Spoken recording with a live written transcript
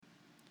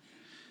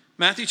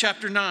Matthew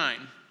chapter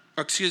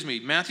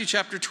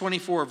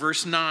 24,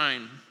 verse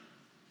 9.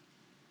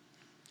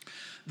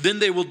 Then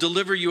they will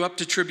deliver you up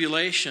to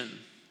tribulation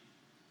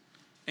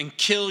and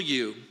kill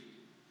you,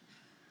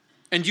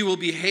 and you will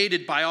be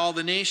hated by all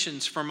the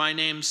nations for my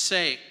name's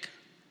sake.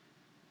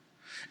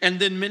 And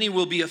then many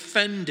will be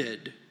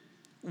offended,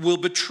 will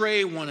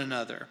betray one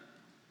another,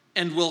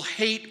 and will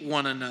hate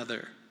one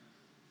another.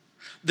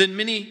 Then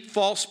many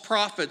false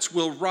prophets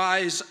will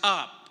rise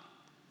up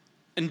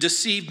and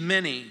deceive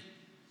many.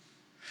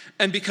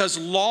 And because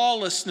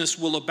lawlessness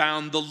will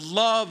abound, the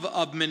love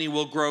of many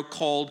will grow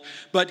cold.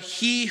 But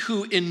he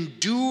who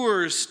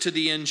endures to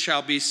the end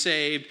shall be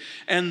saved.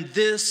 And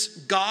this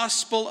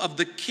gospel of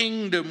the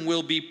kingdom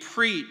will be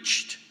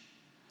preached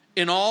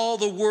in all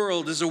the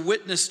world as a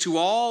witness to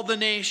all the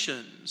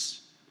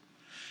nations.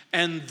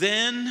 And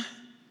then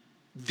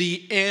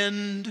the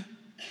end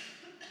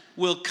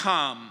will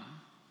come.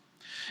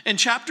 In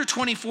chapter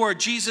 24,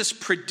 Jesus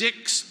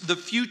predicts the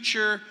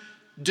future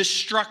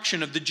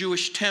destruction of the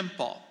Jewish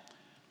temple.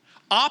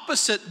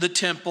 Opposite the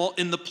temple,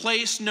 in the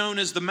place known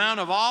as the Mount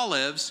of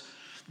Olives,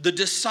 the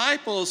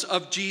disciples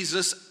of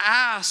Jesus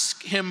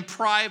ask him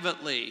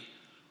privately,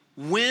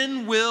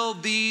 "When will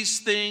these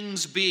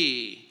things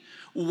be?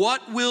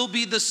 What will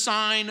be the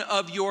sign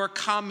of your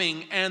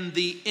coming and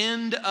the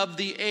end of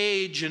the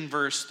age?" in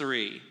verse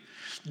 3.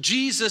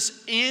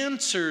 Jesus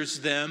answers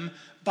them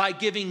by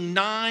giving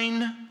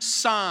 9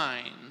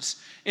 signs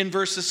in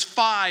verses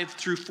 5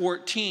 through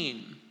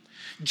 14.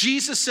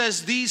 Jesus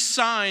says these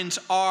signs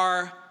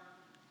are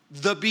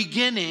the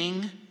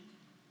beginning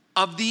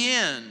of the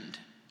end.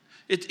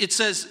 It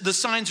says the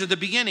signs are the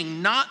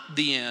beginning, not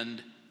the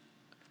end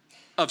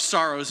of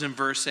sorrows in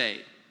verse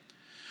 8.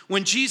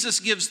 When Jesus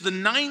gives the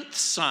 9th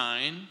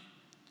sign,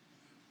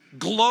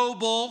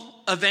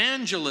 global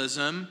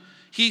evangelism,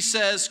 he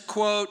says,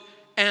 quote,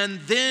 "And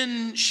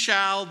then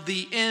shall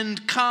the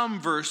end come,"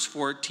 verse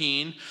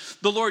 14.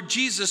 The Lord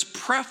Jesus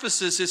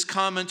prefaces his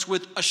comments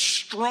with a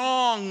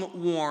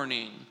strong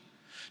warning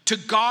to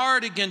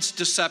guard against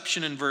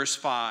deception in verse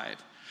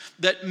 5,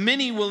 that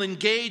many will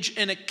engage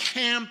in a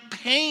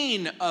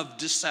campaign of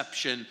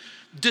deception,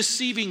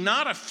 deceiving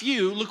not a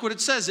few. Look what it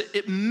says,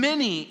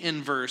 many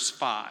in verse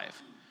 5.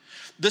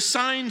 The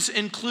signs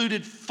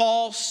included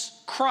false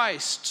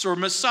Christs or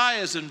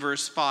Messiahs in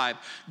verse 5,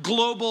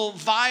 global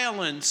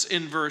violence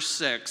in verse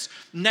 6,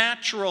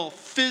 natural,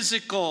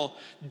 physical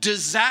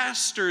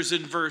disasters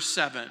in verse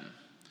 7.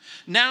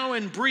 Now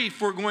in brief,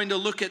 we're going to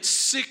look at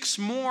 6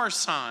 more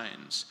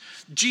signs.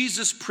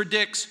 Jesus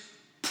predicts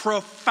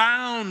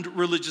profound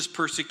religious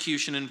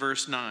persecution in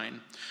verse 9,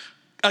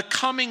 a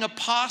coming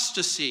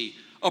apostasy,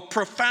 a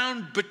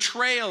profound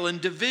betrayal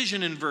and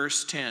division in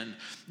verse 10,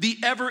 the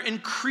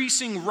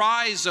ever-increasing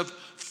rise of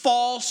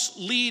false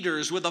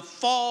leaders with a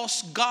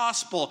false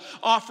gospel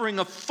offering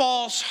a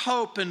false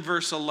hope in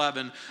verse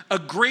 11, a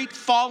great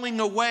falling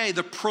away,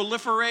 the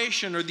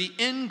proliferation or the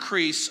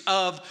increase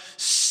of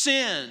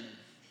sin,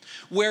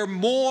 where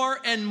more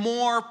and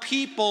more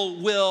people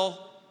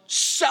will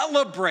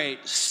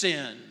celebrate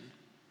sin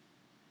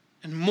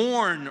and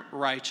mourn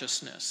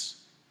righteousness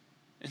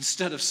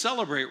instead of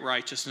celebrate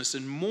righteousness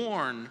and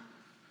mourn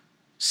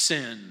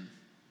sin.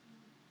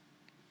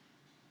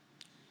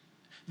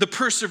 The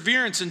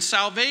perseverance and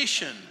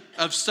salvation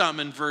of some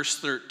in verse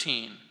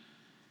 13.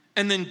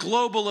 And then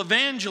global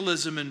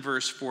evangelism in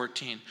verse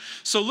 14.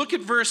 So look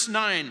at verse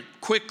 9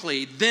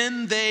 quickly.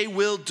 Then they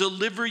will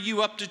deliver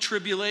you up to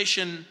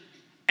tribulation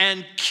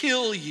and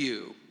kill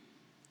you.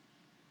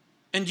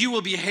 And you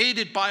will be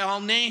hated by all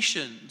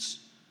nations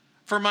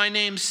for my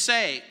name's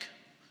sake.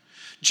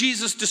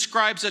 Jesus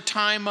describes a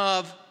time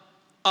of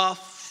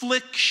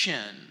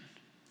affliction.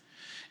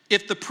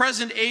 If the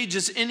present age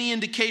is any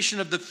indication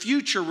of the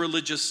future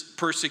religious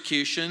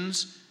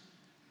persecutions,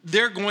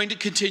 they're going to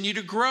continue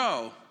to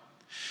grow.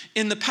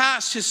 In the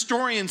past,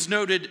 historians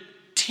noted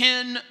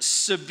 10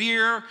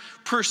 severe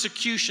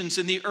persecutions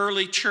in the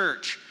early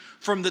church,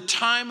 from the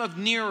time of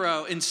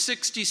Nero in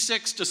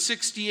 66 to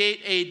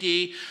 68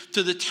 AD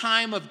to the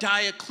time of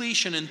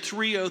Diocletian in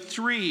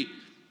 303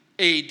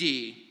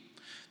 AD.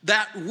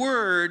 That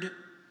word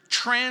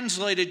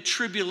translated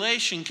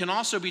tribulation can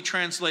also be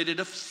translated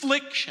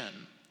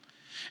affliction.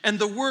 And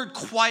the word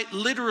quite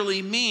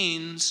literally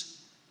means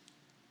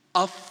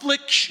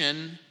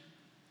affliction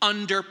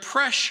under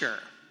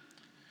pressure.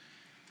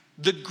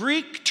 The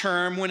Greek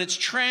term, when it's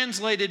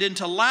translated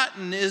into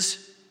Latin,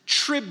 is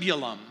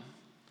tribulum.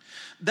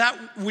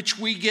 That which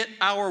we get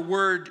our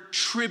word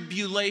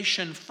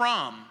tribulation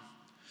from.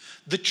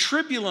 The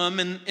tribulum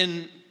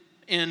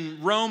in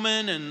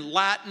Roman and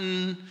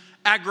Latin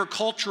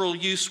agricultural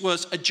use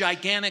was a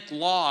gigantic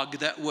log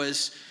that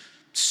was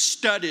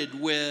studded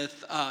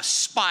with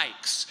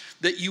spikes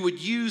that you would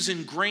use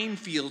in grain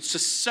fields to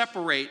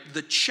separate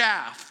the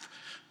chaff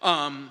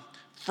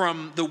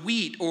from the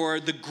wheat or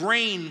the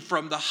grain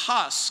from the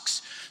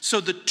husks. So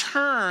the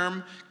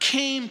term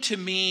came to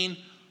mean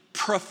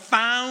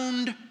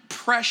profound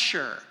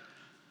pressure,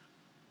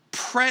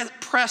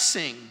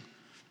 pressing,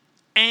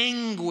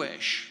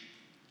 anguish,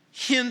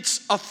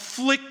 hints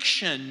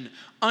affliction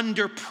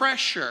under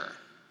pressure.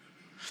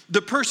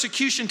 The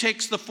persecution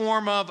takes the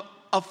form of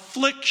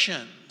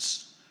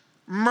afflictions,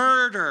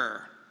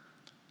 murder,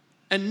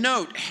 and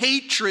note,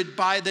 hatred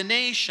by the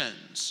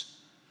nations,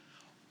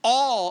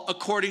 all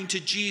according to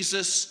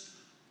Jesus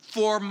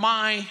for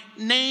my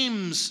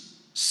name's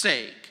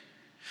sake.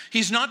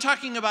 He's not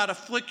talking about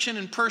affliction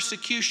and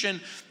persecution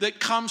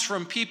that comes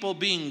from people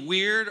being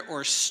weird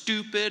or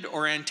stupid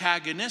or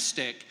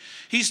antagonistic.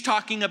 He's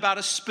talking about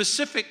a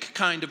specific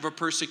kind of a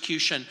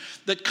persecution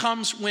that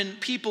comes when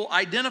people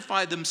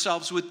identify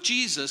themselves with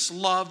Jesus,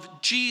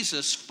 love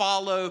Jesus,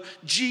 follow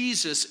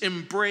Jesus,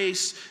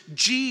 embrace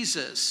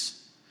Jesus.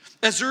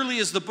 As early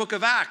as the book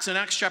of Acts, in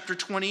Acts chapter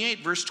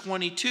 28, verse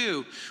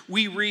 22,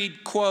 we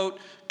read,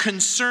 quote,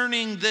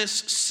 "Concerning this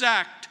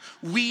sect,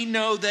 we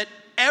know that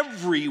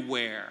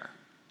everywhere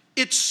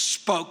it's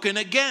spoken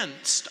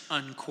against,"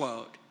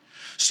 unquote.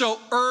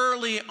 So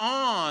early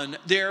on,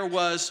 there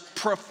was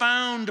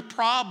profound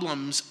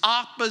problems,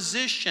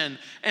 opposition,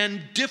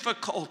 and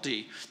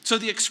difficulty. So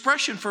the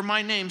expression "for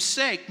my name's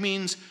sake"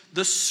 means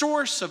the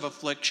source of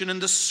affliction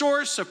and the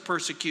source of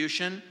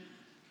persecution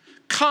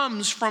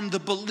comes from the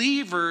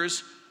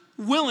believer's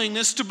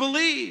willingness to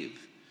believe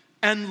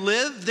and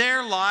live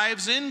their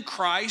lives in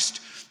Christ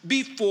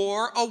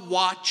before a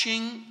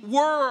watching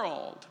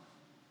world.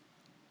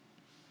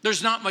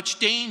 There's not much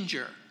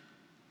danger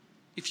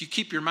if you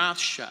keep your mouth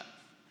shut.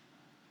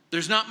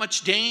 There's not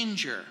much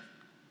danger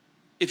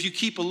if you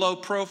keep a low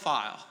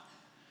profile.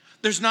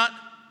 There's not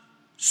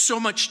so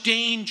much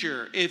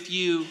danger if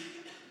you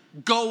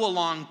go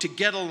along to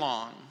get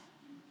along.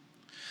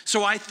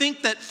 So I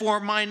think that "for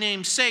my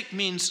name's sake"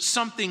 means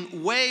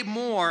something way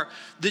more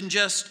than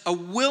just a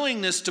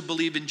willingness to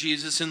believe in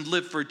Jesus and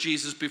live for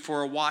Jesus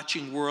before a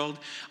watching world.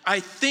 I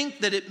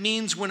think that it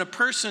means when a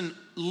person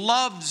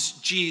loves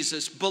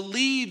Jesus,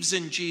 believes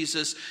in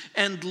Jesus,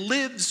 and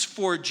lives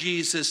for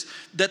Jesus,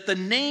 that the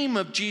name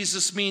of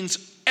Jesus means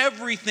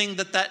everything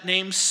that that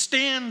name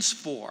stands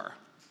for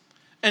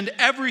and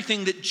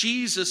everything that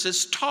Jesus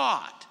has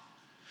taught.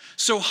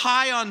 So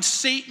high on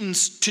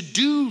Satan's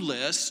to-do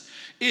list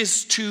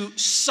is to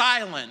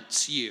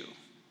silence you,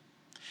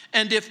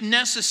 and if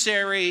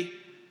necessary,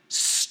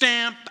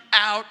 stamp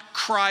out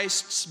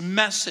Christ's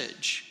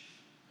message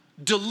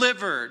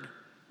delivered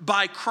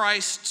by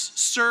Christ's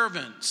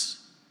servants.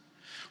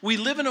 We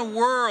live in a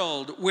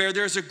world where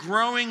there's a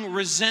growing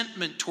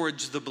resentment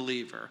towards the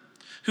believer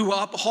who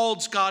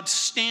upholds God's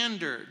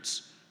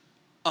standards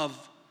of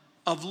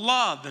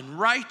love and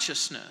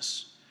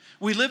righteousness.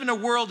 We live in a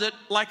world that,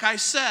 like I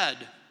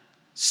said,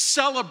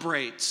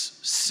 celebrates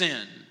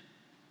sin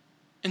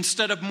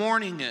instead of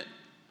mourning it,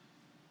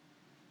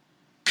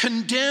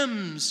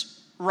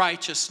 condemns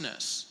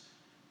righteousness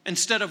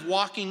instead of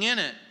walking in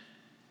it.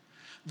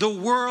 The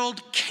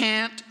world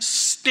can't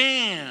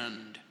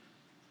stand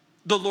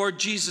the Lord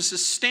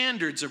Jesus'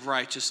 standards of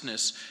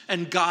righteousness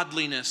and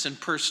godliness and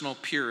personal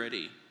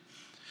purity.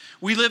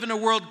 We live in a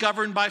world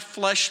governed by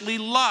fleshly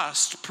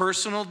lust,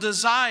 personal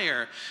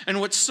desire, and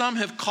what some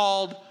have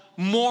called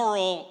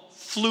moral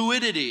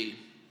fluidity.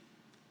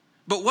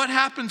 But what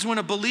happens when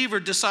a believer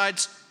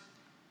decides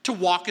to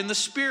walk in the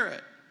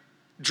Spirit,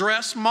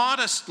 dress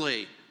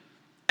modestly,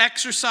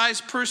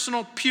 exercise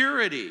personal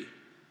purity?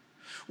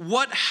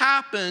 What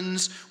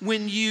happens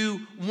when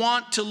you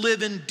want to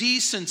live in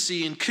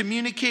decency and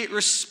communicate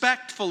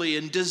respectfully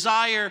and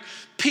desire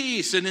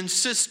peace and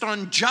insist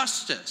on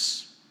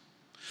justice?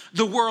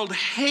 The world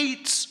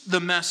hates the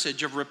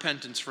message of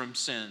repentance from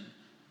sin.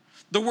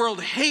 The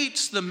world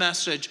hates the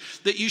message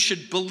that you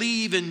should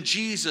believe in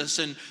Jesus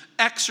and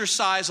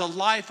exercise a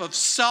life of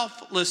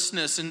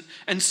selflessness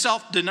and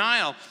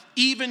self-denial.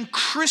 Even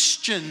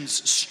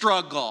Christians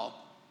struggle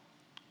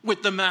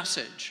with the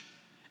message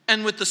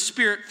and with the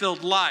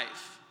Spirit-filled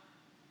life.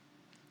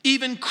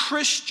 Even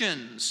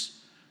Christians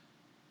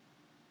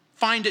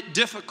find it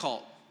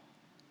difficult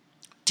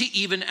to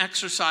even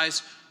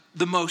exercise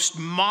the most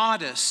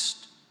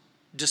modest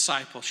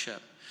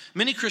discipleship.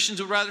 Many Christians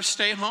would rather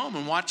stay home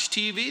and watch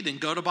TV than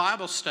go to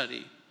Bible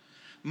study.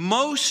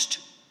 Most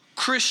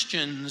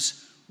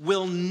Christians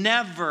will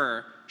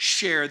never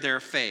share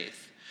their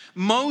faith.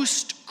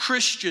 Most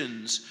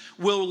Christians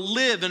will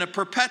live in a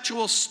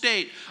perpetual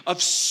state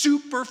of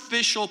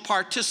superficial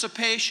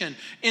participation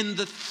in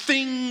the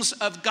things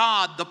of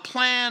God, the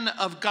plan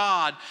of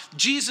God.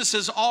 Jesus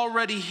has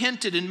already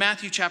hinted in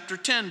Matthew chapter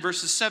 10,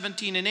 verses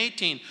 17 and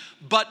 18,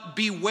 "But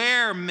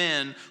beware,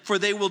 men, for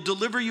they will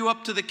deliver you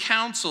up to the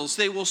councils.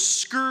 They will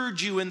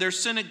scourge you in their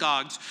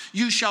synagogues.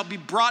 You shall be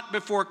brought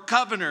before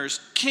governors,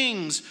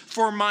 kings,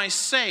 for my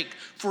sake,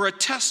 for a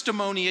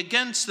testimony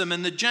against them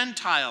and the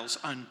Gentiles,"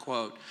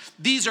 unquote.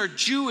 These are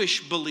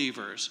Jewish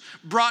believers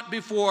brought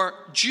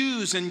before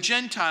Jews and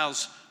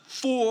Gentiles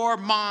for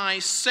my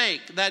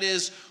sake. That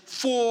is,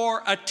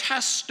 for a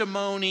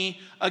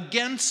testimony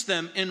against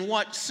them. In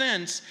what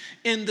sense?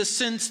 In the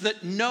sense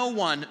that no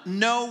one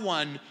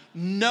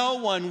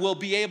will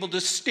be able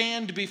to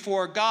stand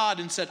before God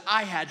and say,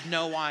 "I had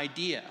no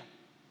idea.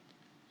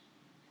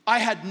 I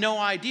had no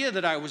idea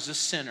that I was a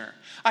sinner.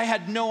 I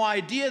had no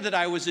idea that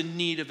I was in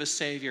need of a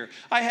Savior.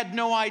 I had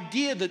no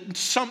idea that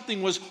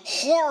something was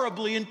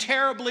horribly and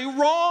terribly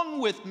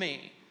wrong with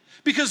me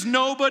because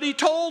nobody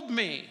told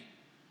me.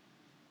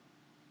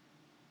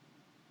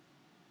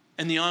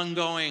 And the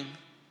ongoing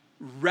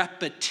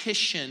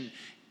repetition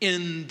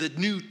in the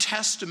New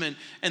Testament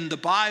and the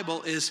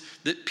Bible is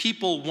that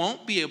people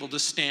won't be able to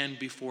stand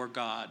before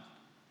God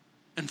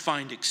and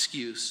find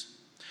excuse.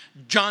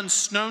 John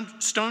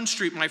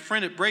Stonestreet, my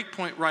friend at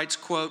Breakpoint, writes,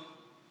 quote,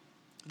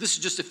 this is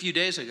just a few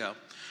days ago.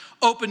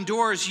 Open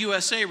Doors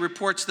USA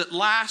reports that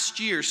last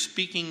year,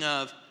 speaking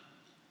of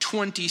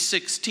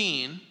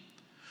 2016,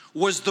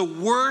 was the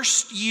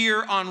worst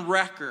year on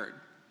record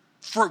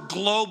for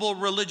global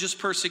religious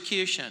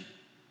persecution.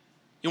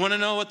 You want to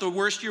know what the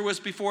worst year was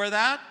before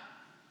that?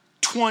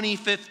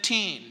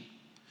 2015.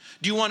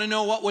 Do you want to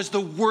know what was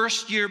the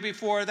worst year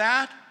before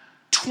that?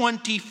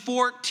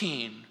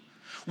 2014.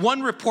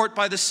 One report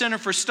by the Center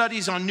for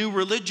Studies on New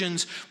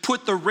Religions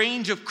put the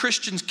range of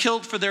Christians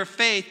killed for their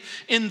faith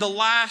in the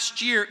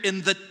last year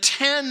in the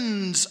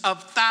tens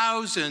of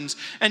thousands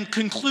and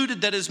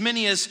concluded that as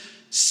many as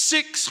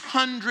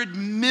 600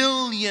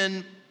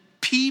 million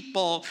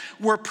people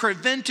were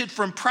prevented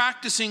from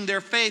practicing their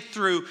faith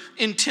through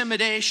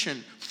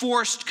intimidation,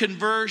 forced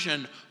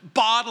conversion,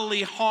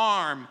 bodily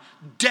harm,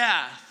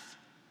 death.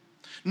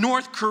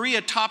 North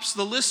Korea tops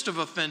the list of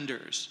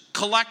offenders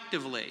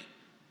collectively.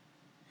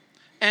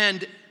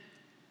 And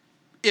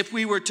if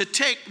we were to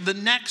take the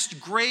next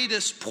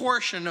greatest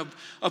portion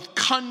of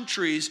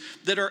countries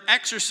that are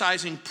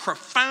exercising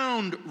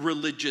profound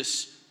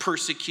religious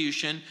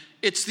persecution,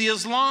 it's the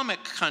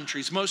Islamic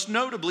countries, most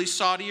notably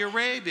Saudi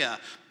Arabia,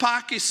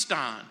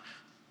 Pakistan.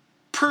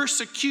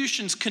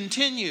 Persecutions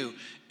continue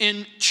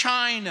in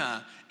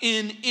China,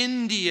 in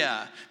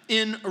India,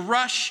 in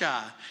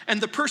Russia. And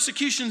the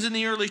persecutions in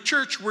the early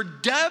church were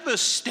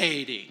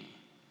devastating.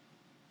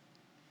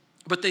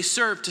 But they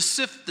served to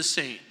sift the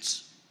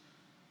saints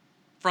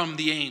from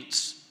the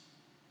ain'ts.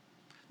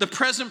 The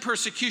present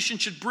persecution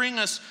should bring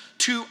us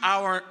to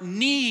our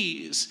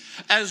knees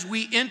as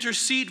we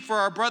intercede for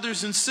our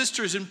brothers and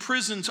sisters in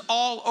prisons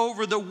all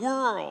over the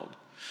world.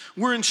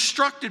 We're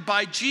instructed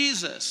by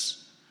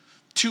Jesus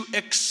to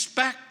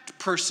expect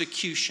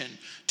persecution,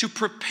 to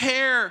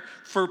prepare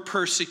for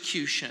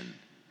persecution.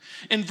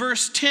 In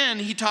verse 10,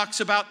 he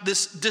talks about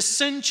this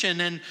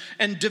dissension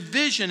and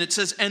division. It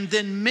says, and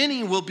then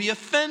many will be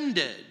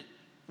offended,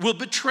 will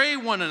betray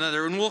one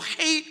another, and will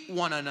hate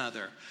one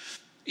another.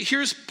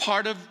 Here's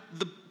part of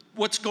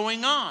what's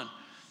going on.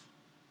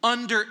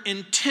 Under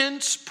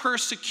intense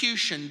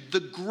persecution, the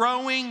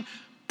growing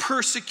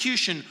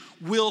persecution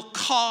will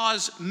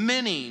cause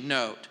many,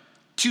 note,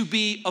 to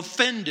be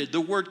offended.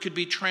 The word could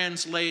be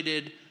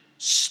translated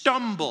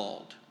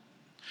stumbled.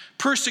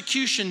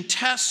 Persecution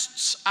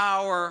tests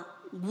our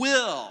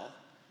will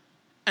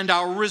and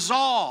our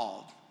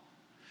resolve.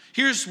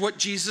 Here's what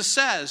Jesus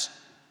says.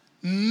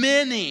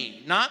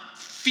 Many, not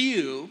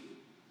few,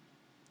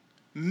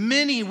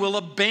 many will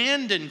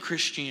abandon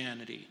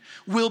Christianity,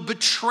 will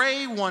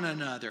betray one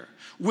another,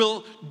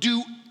 will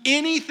do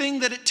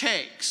anything that it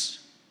takes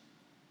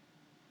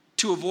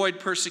to avoid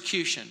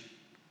persecution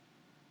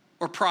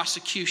or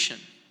prosecution.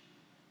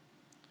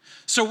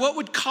 So what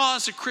would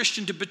cause a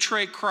Christian to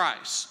betray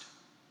Christ?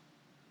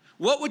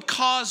 What would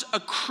cause a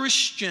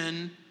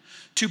Christian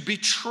to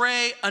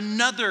betray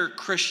another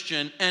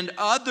Christian and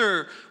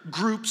other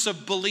groups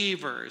of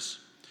believers?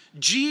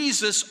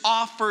 Jesus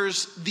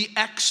offers the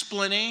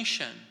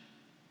explanation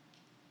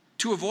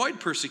to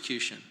avoid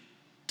persecution,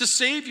 to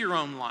save your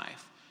own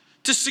life,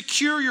 to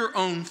secure your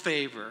own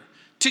favor,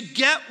 to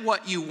get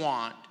what you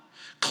want.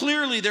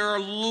 Clearly, there are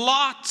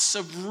lots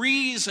of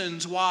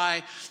reasons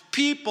why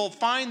people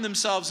find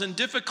themselves in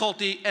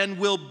difficulty and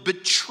will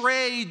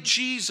betray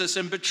Jesus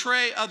and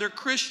betray other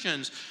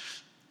Christians.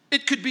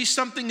 It could be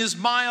something as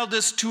mild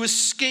as to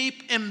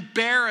escape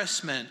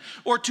embarrassment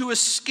or to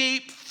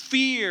escape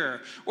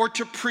fear or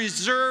to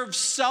preserve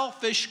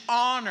selfish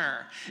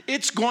honor.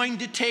 It's going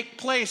to take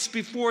place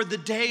before the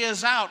day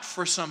is out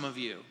for some of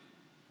you.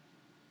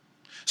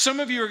 Some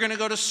of you are going to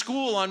go to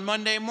school on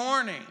Monday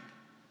morning.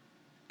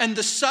 And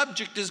the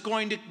subject is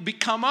going to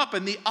come up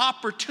and the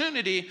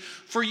opportunity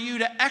for you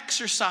to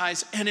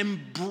exercise and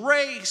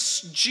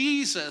embrace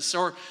Jesus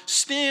or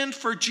stand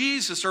for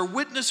Jesus or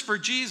witness for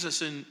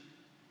Jesus. And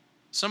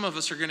some of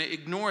us are going to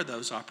ignore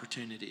those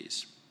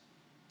opportunities.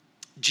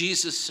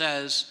 Jesus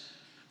says,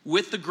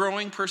 with the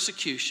growing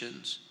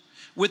persecutions,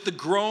 with the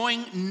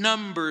growing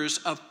numbers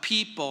of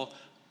people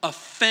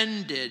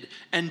offended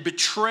and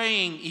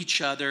betraying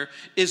each other,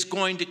 is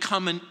going to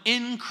come an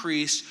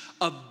increase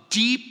of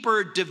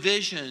deeper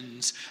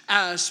divisions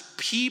as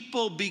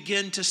people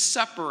begin to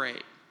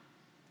separate.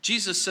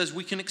 Jesus says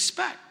we can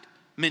expect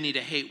many to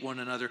hate one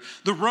another.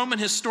 The Roman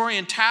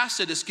historian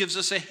Tacitus gives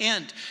us a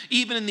hint,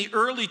 even in the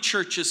early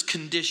church's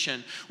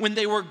condition, when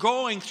they were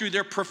going through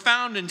their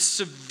profound and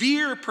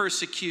severe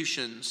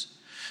persecutions.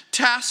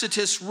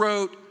 Tacitus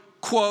wrote,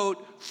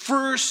 quote,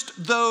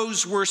 "First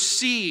those were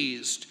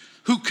seized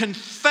who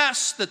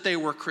confessed that they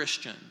were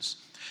Christians.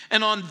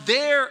 And on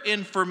their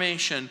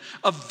information,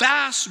 a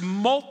vast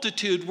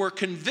multitude were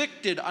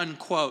convicted,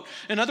 unquote.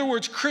 In other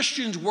words,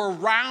 Christians were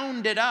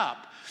rounded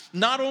up.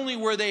 Not only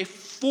were they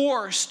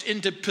forced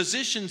into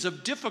positions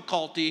of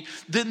difficulty,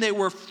 then they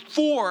were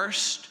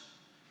forced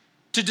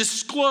to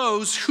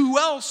disclose who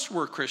else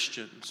were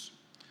Christians.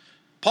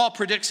 Paul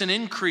predicts an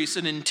increase,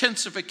 an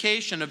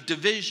intensification of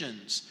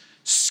divisions,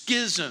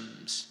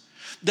 schisms,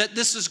 that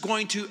this is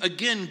going to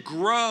again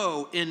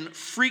grow in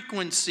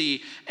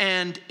frequency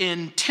and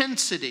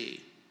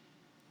intensity.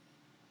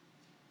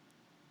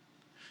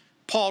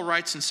 Paul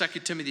writes in 2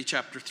 Timothy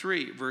chapter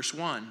 3, verse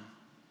 1,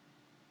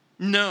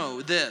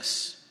 "Know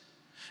this,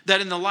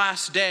 that in the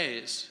last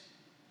days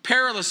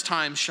perilous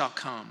times shall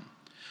come.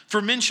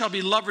 For men shall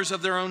be lovers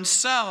of their own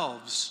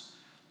selves,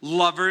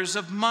 lovers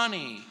of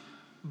money,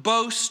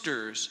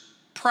 boasters,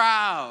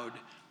 proud,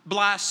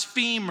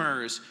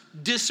 blasphemers,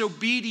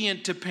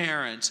 disobedient to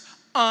parents,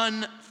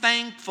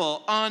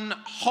 unthankful,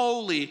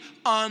 unholy,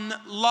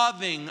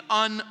 unloving,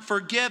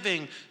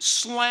 unforgiving,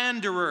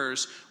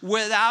 slanderers,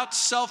 without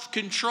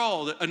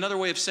self-control." Another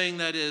way of saying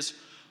that is,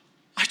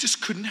 I just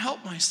couldn't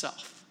help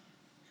myself.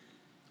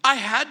 I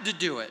had to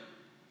do it.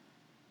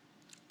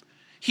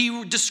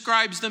 He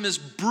describes them as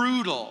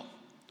brutal,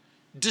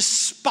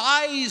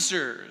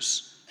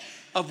 despisers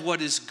of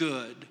what is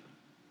good.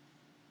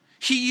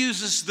 He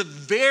uses the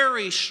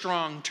very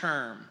strong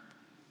term,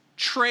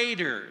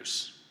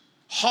 traitors,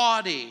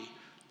 haughty,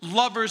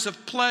 lovers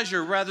of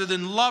pleasure rather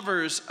than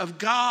lovers of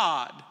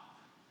God.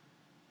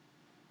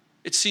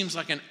 It seems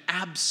like an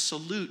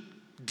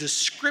absolute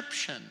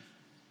description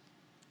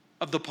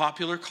of the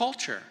popular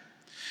culture.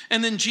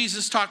 And then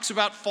Jesus talks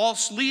about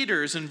false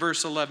leaders in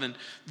verse 11.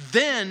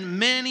 "Then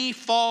many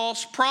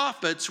false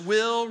prophets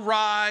will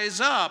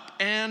rise up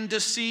and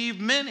deceive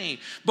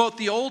many." Both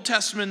the Old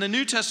Testament and the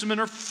New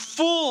Testament are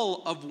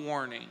full of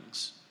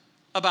warnings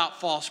about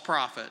false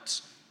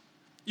prophets.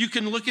 You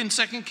can look in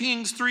 2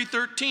 Kings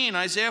 3:13,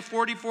 Isaiah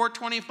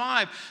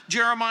 44:25,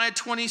 Jeremiah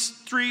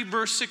 23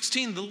 verse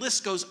 16. The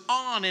list goes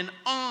on and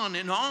on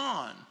and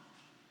on.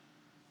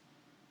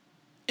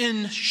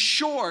 In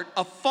short,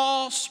 a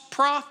false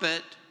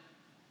prophet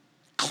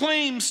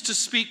claims to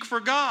speak for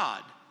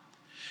God.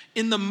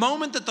 In the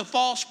moment that the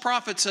false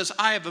prophet says,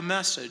 "I have a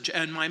message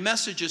and my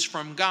message is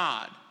from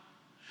God,"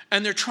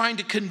 and they're trying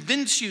to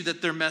convince you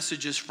that their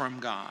message is from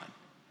God.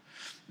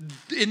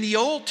 In the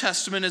Old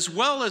Testament as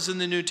well as in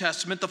the New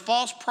Testament, the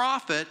false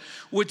prophet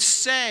would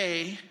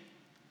say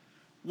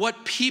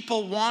what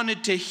people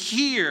wanted to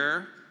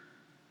hear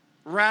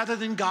rather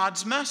than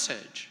God's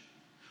message.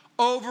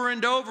 Over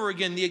and over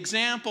again, the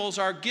examples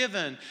are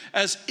given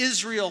as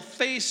Israel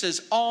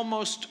faces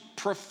almost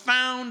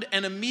profound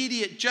and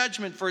immediate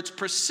judgment for its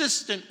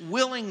persistent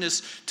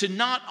willingness to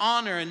not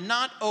honor and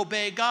not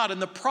obey God.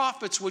 And the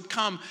prophets would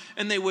come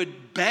and they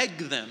would beg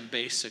them,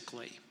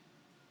 basically,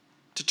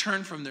 to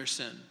turn from their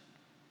sin,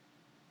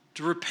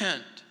 to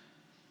repent,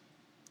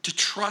 to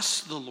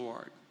trust the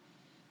Lord,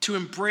 to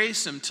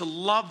embrace Him, to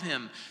love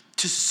Him,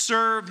 to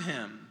serve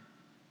Him.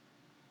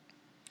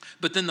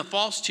 But then the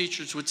false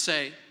teachers would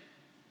say,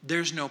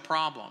 "There's no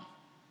problem.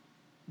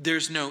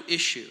 There's no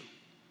issue."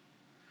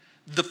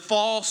 The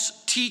false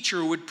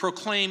teacher would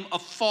proclaim a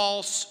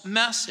false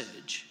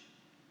message.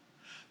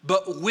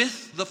 But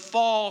with the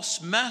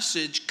false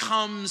message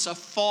comes a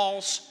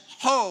false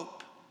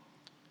hope.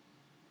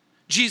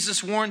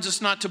 Jesus warns us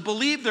not to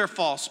believe their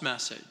false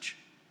message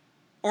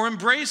or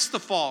embrace the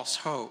false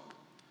hope.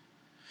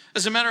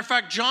 As a matter of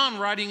fact, John,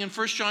 writing in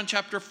 1 John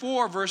chapter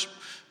 4, verse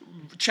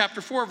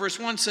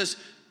 1 says,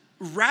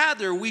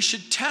 "Rather, we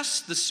should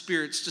test the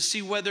spirits to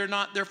see whether or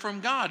not they're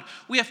from God."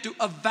 We have to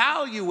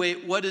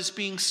evaluate what is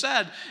being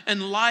said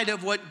in light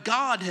of what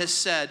God has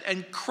said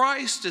and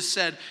Christ has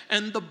said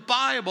and the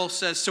Bible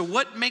says. So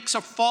what makes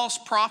a false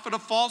prophet a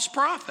false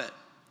prophet?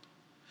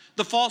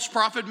 The false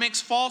prophet makes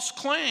false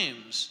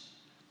claims,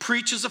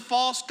 preaches a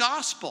false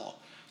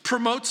gospel,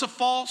 promotes a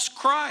false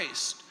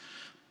Christ,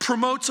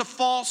 promotes a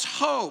false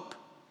hope.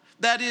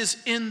 That is,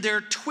 in their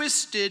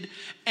twisted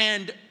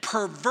and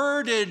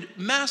perverted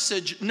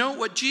message, note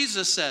what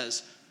Jesus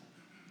says,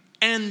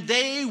 "And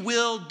they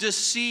will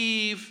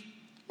deceive,"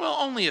 well,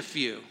 only a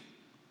few.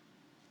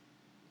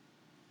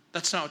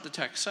 That's not what the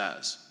text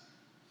says.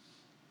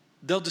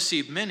 They'll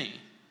deceive many.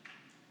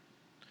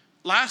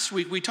 Last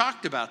week we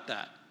talked about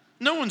that.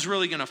 No one's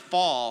really going to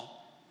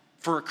fall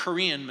for a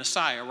Korean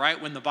Messiah,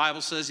 right? When the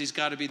Bible says he's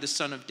got to be the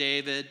son of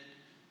David.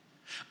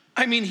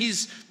 I mean,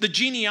 the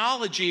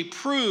genealogy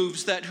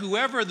proves that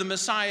whoever the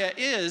Messiah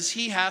is,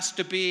 he has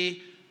to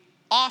be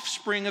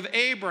offspring of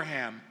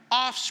Abraham,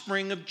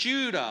 offspring of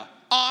Judah,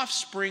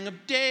 offspring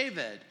of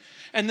David.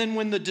 And then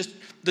when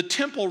the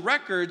temple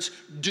records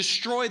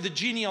destroy the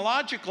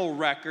genealogical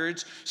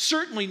records,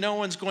 certainly no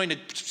one's going to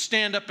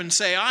stand up and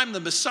say, "I'm the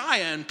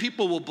Messiah," and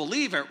people will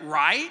believe it,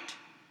 right?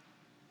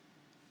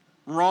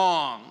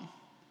 Wrong.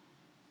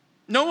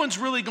 No one's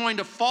really going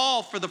to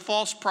fall for the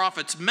false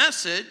prophet's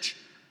message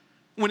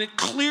when it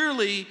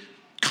clearly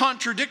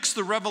contradicts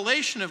the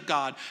revelation of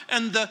God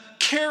and the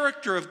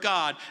character of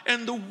God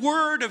and the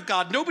word of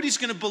God. Nobody's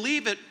going to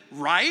believe it,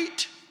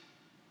 right?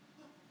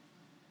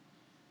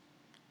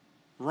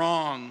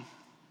 Wrong.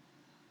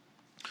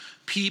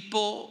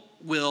 People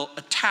will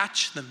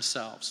attach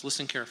themselves,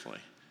 listen carefully,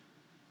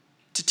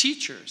 to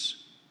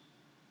teachers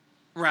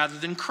rather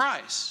than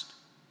Christ.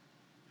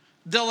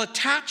 They'll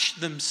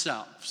attach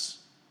themselves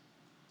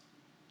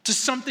to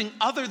something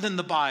other than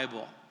the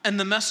Bible and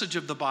the message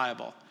of the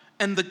Bible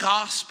and the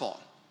gospel.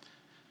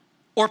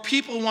 Or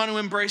people want to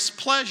embrace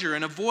pleasure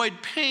and avoid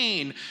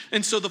pain.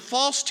 And so the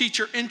false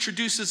teacher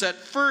introduces at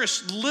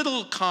first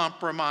little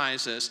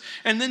compromises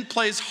and then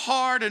plays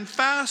hard and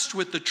fast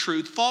with the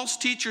truth. False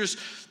teachers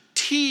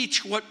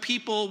teach what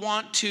people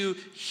want to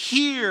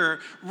hear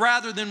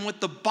rather than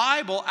what the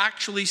Bible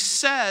actually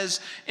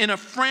says in a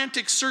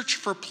frantic search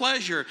for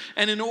pleasure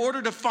and in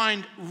order to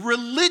find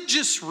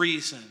religious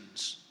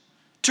reasons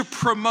to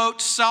promote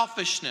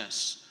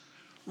selfishness,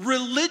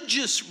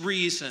 religious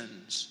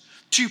reasons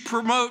to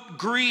promote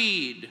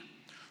greed,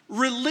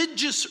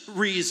 religious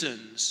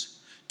reasons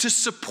to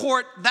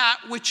support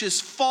that which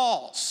is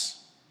false.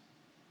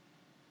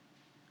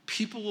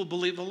 People will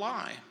believe a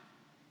lie.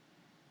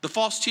 The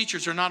false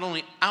teachers are not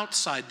only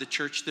outside the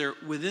church, they're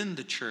within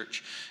the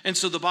church. And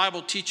so the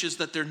Bible teaches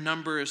that their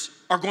numbers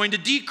are going to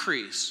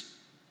decrease.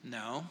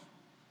 No.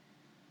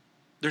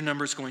 Their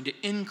number is going to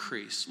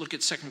increase. Look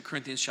at 2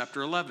 Corinthians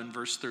chapter 11,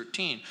 verse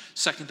 13.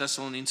 2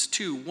 Thessalonians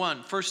 2, 1.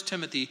 1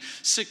 Timothy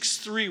 6,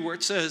 3, where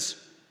it says,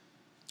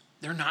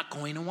 they're not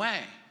going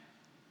away.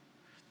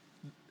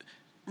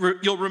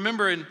 You'll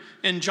remember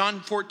in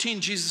John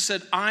 14, Jesus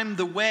said, I'm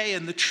the way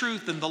and the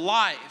truth and the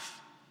life.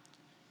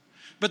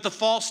 But the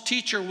false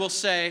teacher will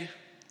say,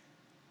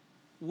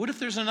 what if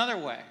there's another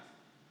way?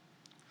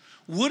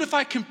 What if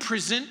I can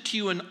present to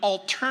you an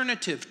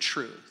alternative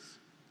truth?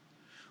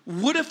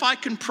 What if I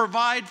can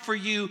provide for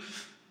you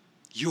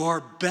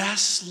your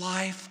best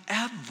life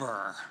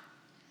ever?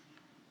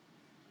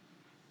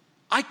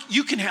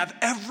 You can have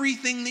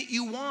everything that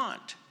you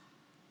want.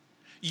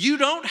 You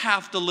don't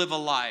have to live a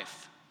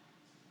life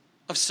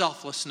of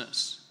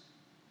selflessness.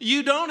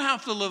 You don't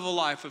have to live a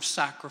life of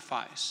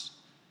sacrifice.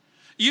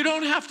 You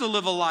don't have to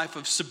live a life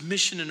of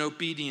submission and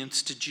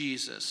obedience to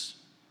Jesus.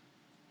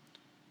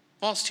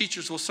 False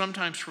teachers will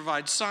sometimes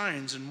provide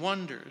signs and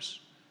wonders.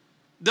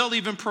 They'll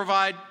even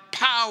provide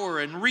power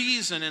and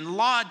reason and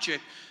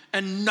logic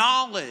and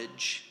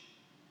knowledge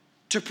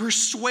to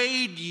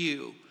persuade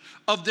you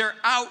of their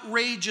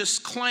outrageous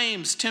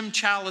claims. Tim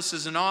Challis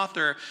is an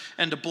author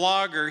and a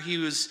blogger. He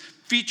was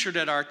featured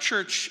at our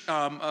church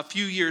a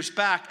few years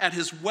back. At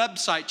his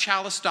website,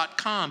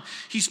 challis.com,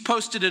 he's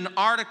posted an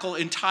article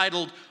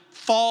entitled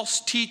False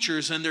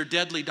Teachers and Their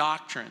Deadly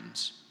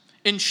Doctrines.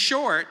 In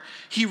short,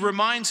 he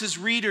reminds his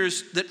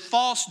readers that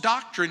false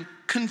doctrine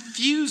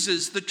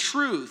confuses the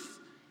truth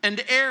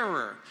and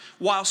error,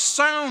 while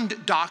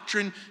sound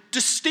doctrine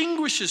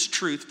distinguishes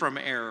truth from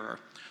error.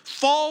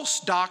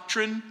 False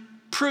doctrine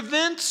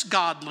prevents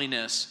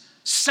godliness.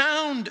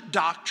 Sound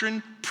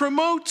doctrine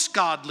promotes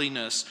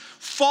godliness.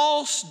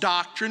 False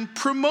doctrine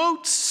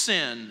promotes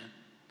sin.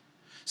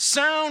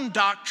 Sound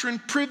doctrine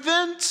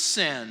prevents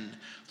sin.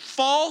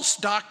 False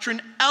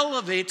doctrine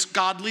elevates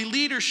godly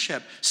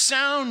leadership.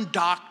 Sound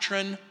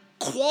doctrine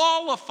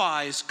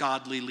qualifies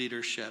godly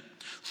leadership.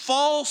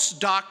 False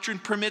doctrine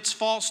permits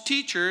false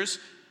teachers.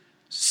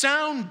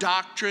 Sound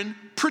doctrine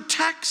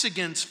protects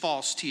against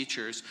false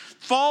teachers.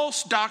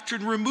 False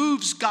doctrine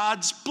removes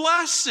God's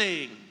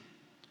blessing,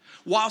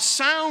 while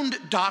sound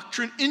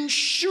doctrine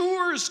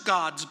ensures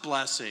God's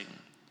blessing.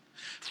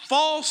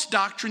 False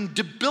doctrine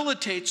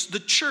debilitates the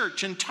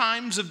church in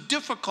times of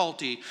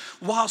difficulty,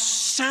 while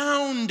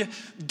sound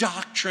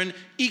doctrine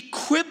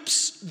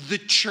equips the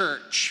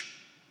church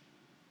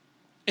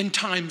in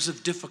times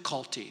of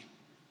difficulty.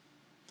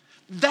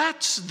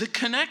 That's the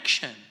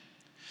connection.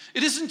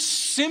 It isn't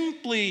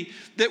simply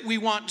that we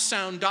want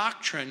sound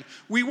doctrine.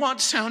 We want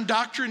sound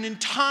doctrine in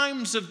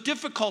times of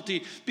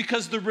difficulty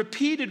because the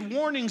repeated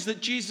warnings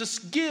that Jesus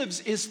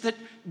gives is that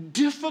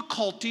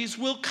difficulties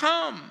will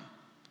come.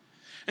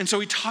 And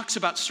so he talks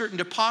about certain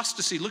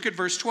apostasy. Look at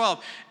verse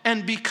 12.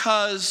 And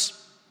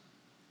because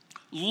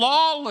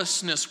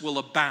lawlessness will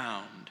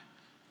abound,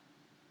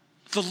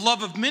 the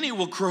love of many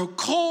will grow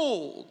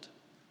cold.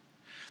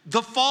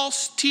 The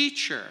false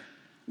teacher,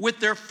 with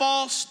their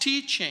false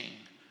teaching,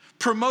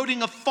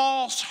 promoting a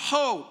false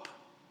hope,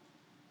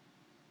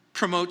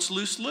 promotes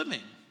loose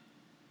living,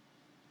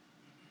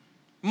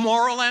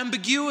 moral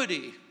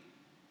ambiguity,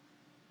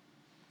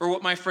 or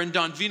what my friend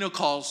Don Vino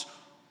calls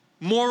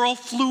moral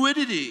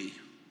fluidity.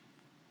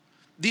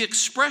 The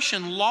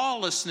expression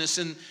lawlessness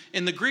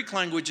in the Greek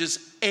language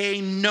is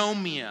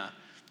anomia.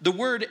 The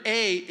word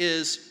a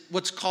is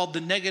what's called the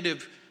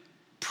negative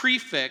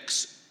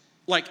prefix,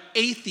 like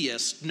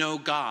atheist, no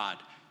God.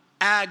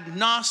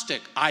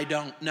 Agnostic, I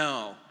don't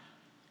know.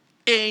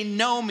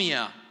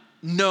 Anomia,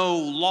 no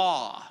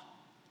law.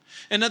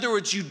 In other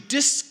words, you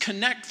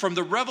disconnect from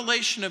the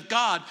revelation of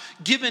God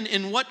given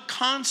in what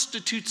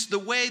constitutes the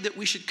way that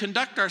we should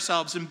conduct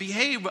ourselves and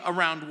behave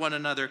around one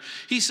another.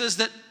 He says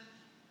that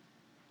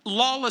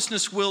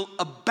lawlessness will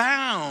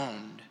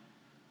abound.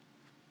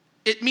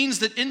 It means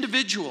that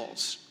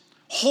individuals,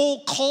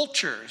 whole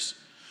cultures,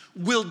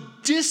 will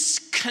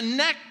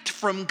disconnect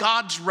from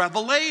God's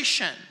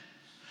revelation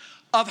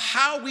of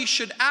how we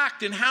should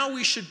act and how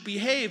we should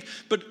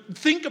behave. But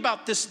think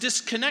about this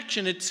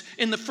disconnection. It's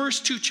in the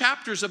first 2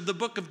 chapters of the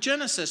book of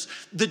Genesis.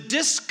 The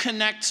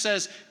disconnect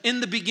says,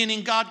 in the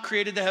beginning, God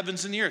created the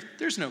heavens and the earth.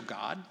 There's no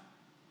God.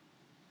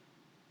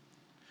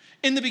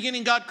 In the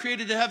beginning, God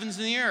created the heavens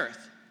and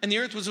the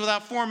earth was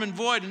without form and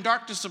void, and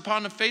darkness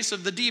upon the face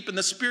of the deep, and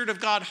the Spirit of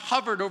God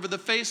hovered over the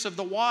face of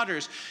the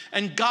waters.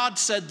 And God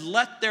said,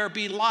 let there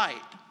be light.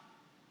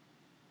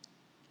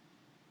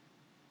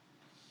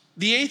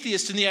 The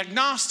atheist and the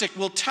agnostic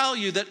will tell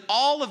you that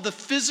all of the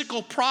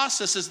physical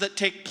processes that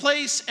take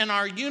place in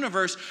our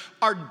universe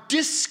are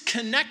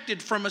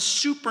disconnected from a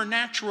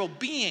supernatural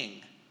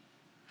being.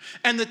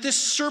 And that this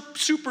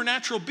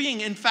supernatural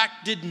being, in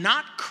fact, did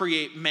not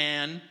create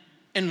man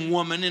and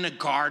woman in a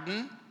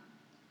garden,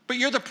 but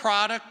you're the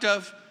product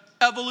of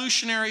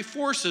evolutionary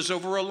forces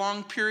over a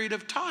long period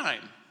of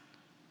time.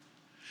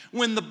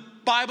 When the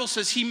Bible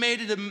says he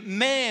made it a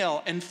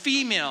male and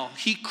female,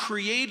 he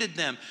created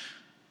them.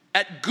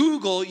 At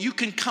Google, you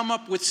can come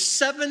up with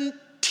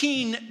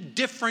 17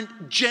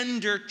 different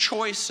gender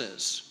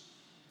choices.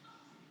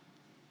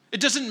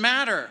 It doesn't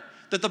matter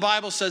that the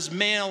Bible says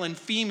male and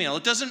female.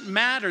 It doesn't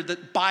matter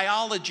that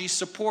biology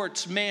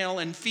supports male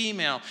and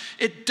female.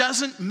 It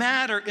doesn't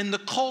matter in the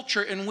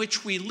culture in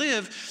which we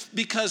live,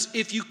 because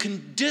if you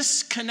can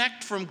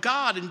disconnect from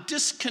God and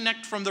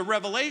disconnect from the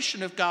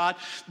revelation of God,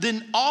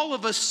 then all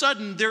of a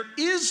sudden there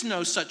is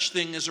no such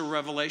thing as a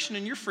revelation,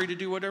 and you're free to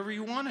do whatever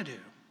you want to do.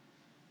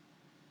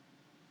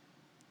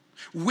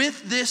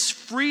 With this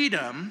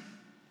freedom,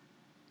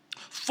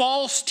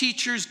 false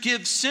teachers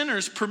give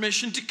sinners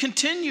permission to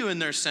continue in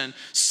their sin,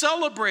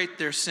 celebrate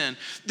their sin.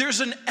 There's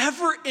an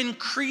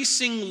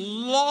ever-increasing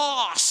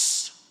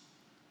loss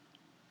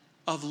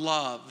of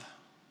love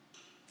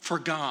for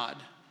God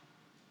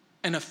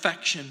and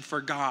affection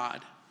for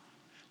God.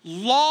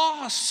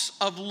 Loss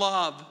of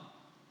love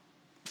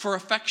for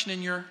affection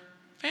in your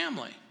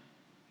family,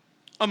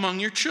 among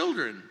your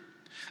children.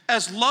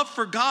 As love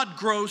for God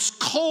grows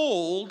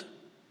cold,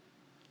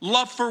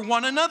 love for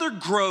one another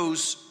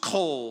grows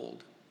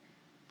cold.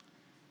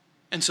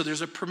 And so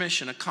there's a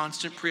permission, a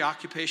constant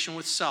preoccupation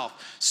with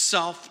self.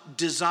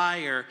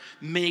 Self-desire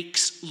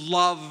makes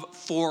love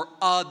for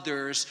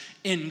others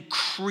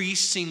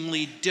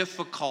increasingly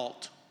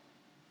difficult.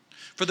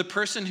 For the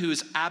person who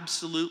is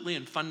absolutely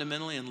and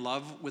fundamentally in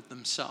love with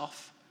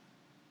themselves,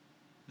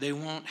 they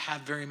won't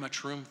have very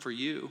much room for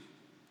you.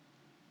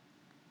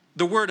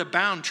 The word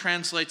abound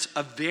translates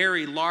a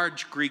very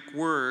large Greek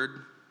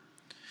word.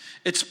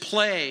 It's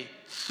plei,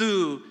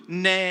 thu,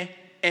 ne,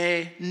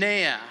 e,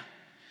 nea.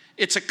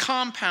 It's a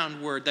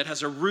compound word that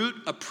has a root,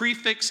 a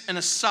prefix, and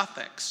a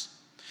suffix.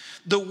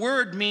 The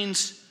word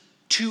means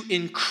to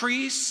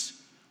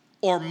increase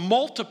or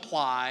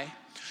multiply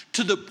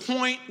to the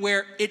point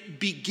where it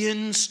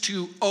begins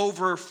to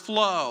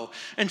overflow.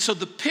 And so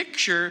the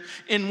picture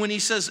in when he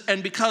says,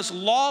 and because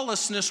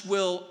lawlessness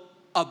will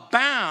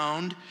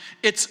abound,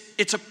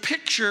 it's a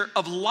picture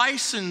of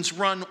license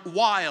run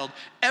wild,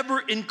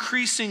 ever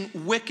increasing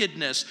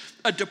wickedness,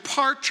 a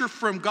departure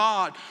from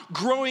God,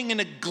 growing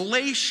in a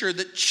glacier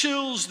that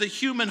chills the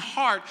human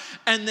heart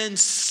and then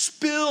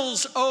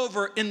spills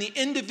over in the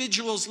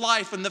individual's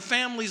life and the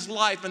family's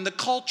life and the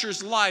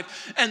culture's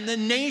life and the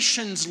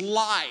nation's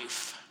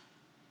life.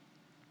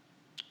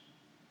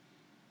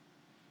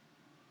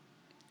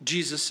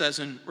 Jesus says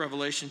in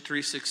Revelation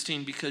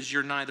 3:16, because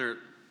you're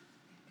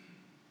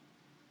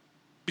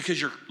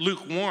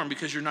lukewarm,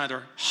 because you're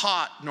neither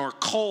hot nor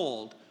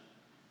cold,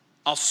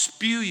 I'll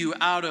spew you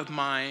out of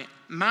my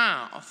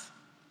mouth.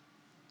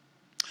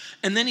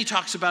 And then he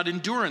talks about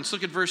endurance.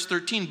 Look at verse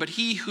 13. But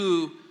he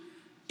who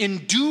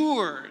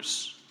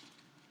endures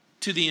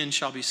to the end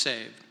shall be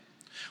saved.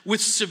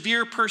 With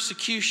severe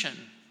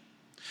persecution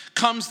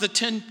comes the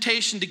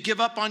temptation to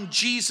give up on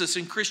Jesus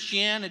and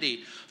Christianity.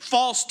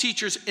 False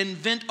teachers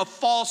invent a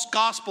false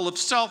gospel of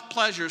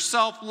self-pleasure,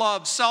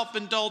 self-love,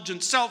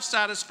 self-indulgence,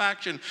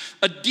 self-satisfaction.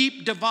 A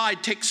deep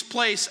divide takes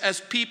place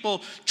as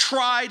people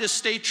try to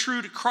stay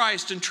true to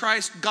Christ and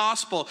Christ's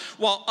gospel,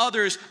 while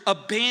others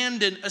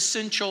abandon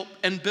essential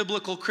and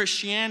biblical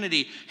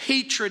Christianity.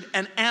 Hatred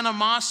and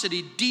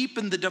animosity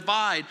deepen the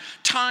divide.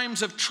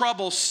 Times of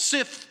trouble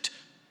sift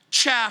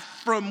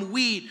chaff from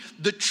wheat,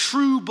 the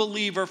true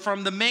believer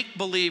from the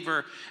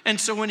make-believer. And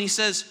so when he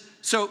says,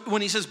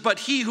 but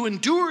he who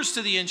endures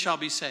to the end shall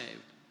be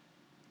saved.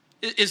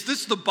 Is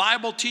this the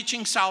Bible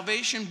teaching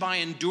salvation by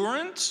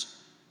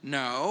endurance?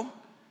 No.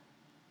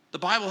 The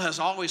Bible has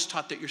always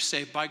taught that you're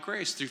saved by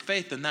grace through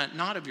faith, and that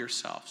not of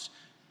yourselves.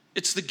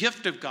 It's the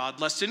gift of God,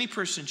 lest any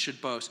person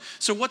should boast.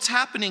 So what's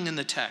happening in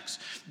the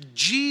text?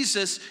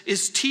 Jesus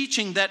is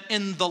teaching that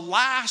in the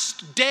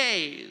last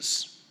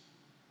days,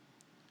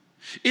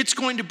 It's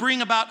going to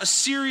bring about a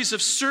series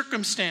of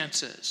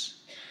circumstances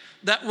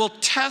that will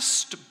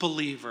test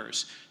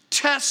believers,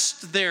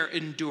 test their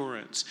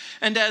endurance.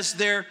 And as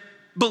their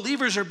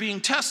believers are being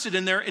tested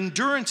and their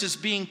endurance is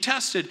being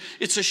tested,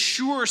 it's a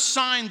sure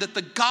sign that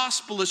the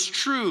gospel is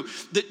true,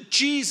 that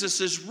Jesus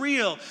is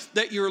real,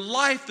 that your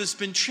life has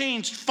been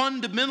changed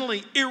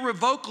fundamentally,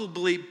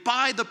 irrevocably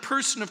by the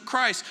person of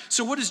Christ.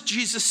 So what is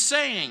Jesus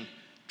saying?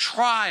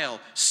 Trial,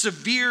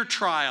 severe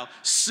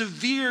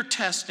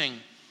testing,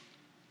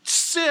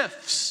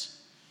 sifts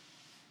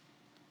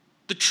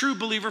the true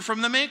believer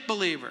from the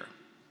make-believer.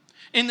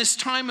 In this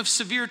time of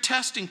severe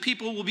testing,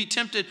 people will be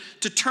tempted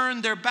to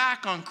turn their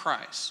back on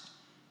Christ.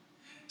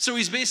 So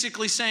he's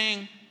basically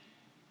saying,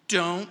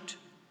 don't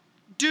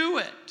do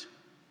it.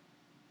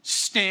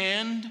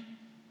 Stand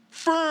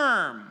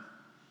firm.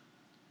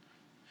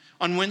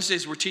 On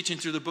Wednesdays, we're teaching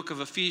through the book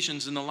of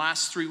Ephesians. In the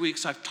last 3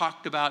 weeks, I've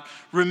talked about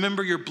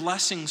remember your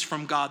blessings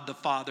from God the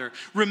Father.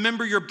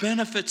 Remember your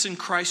benefits in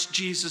Christ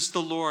Jesus the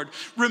Lord.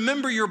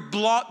 Remember your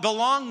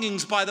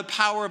belongings by the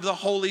power of the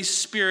Holy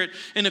Spirit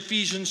in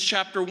Ephesians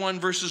chapter 1,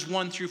 verses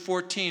 1 through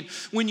 14.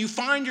 When you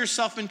find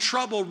yourself in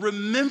trouble,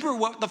 remember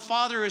what the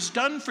Father has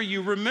done for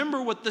you.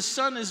 Remember what the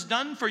Son has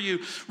done for you.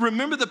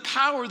 Remember the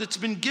power that's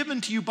been given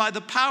to you by the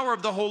power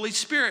of the Holy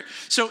Spirit.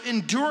 So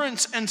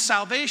endurance and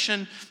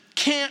salvation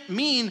can't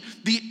mean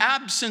the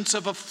absence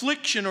of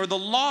affliction or the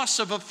loss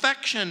of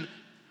affection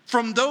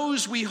from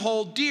those we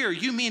hold dear.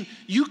 You mean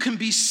you can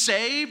be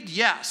saved?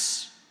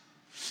 Yes.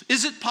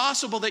 Is it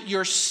possible that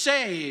you're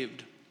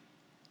saved?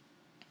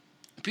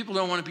 People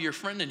don't want to be your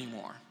friend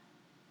anymore.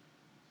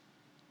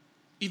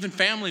 Even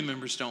family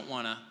members don't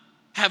want to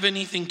have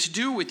anything to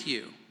do with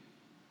you.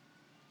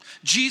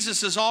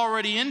 Jesus has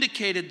already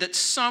indicated that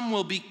some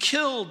will be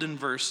killed in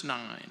verse 9.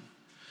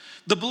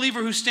 The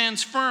believer who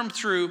stands firm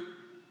through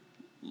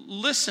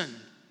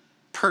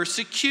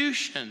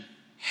persecution,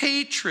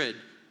 hatred,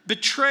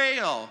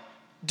 betrayal,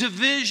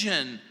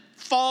 division,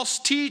 false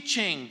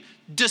teaching,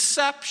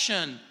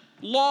 deception,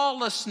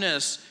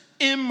 lawlessness,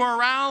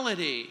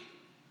 immorality.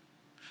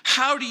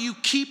 How do you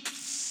keep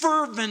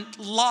fervent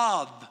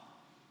love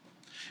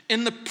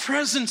in the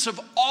presence of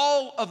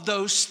all of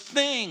those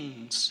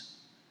things?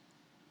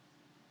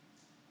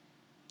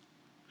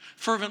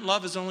 Fervent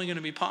love is only going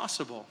to be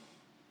possible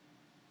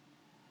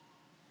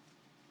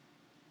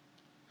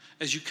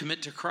as you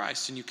commit to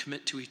Christ and you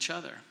commit to each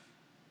other.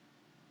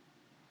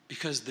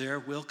 Because there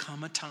will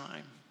come a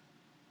time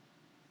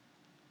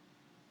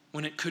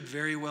when it could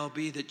very well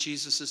be that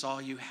Jesus is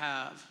all you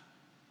have.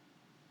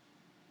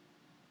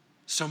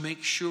 So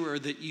make sure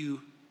that you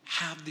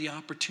have the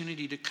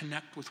opportunity to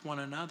connect with one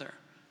another,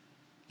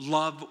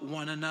 love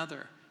one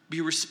another,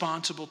 be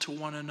responsible to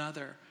one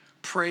another,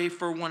 pray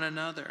for one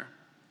another.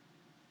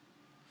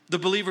 The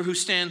believer who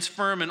stands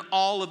firm in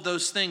all of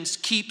those things,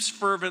 keeps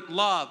fervent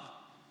love,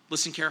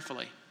 listen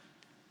carefully,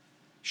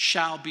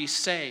 shall be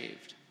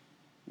saved.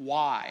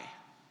 Why?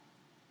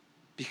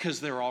 Because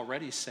they're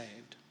already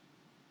saved.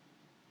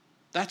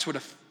 That's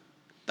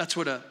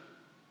what a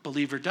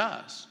believer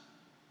does.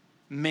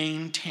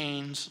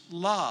 Maintains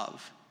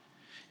love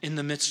in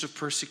the midst of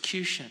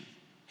persecution,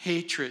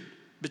 hatred,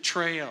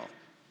 betrayal,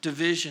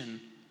 division,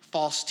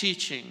 false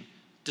teaching,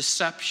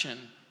 deception,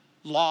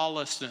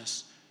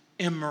 lawlessness,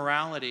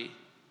 immorality.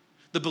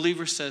 The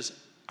believer says,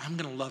 I'm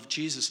going to love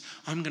Jesus.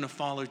 I'm going to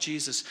follow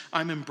Jesus.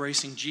 I'm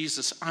embracing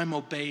Jesus. I'm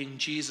obeying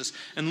Jesus.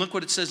 And look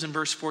what it says in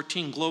verse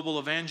 14, global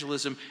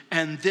evangelism.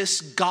 And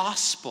this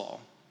gospel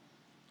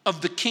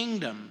of the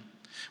kingdom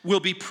will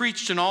be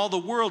preached in all the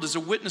world as a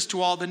witness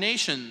to all the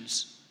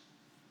nations.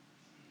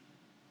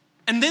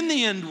 And then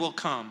the end will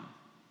come.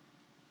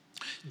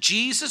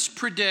 Jesus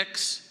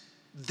predicts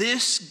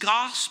this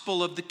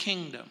gospel of the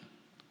kingdom,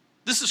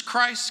 this is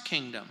Christ's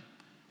kingdom,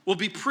 will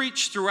be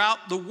preached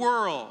throughout the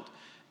world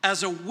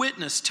as a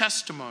witness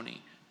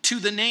testimony to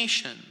the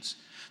nations.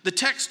 The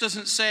text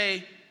doesn't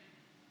say,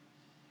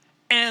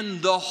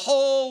 and the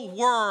whole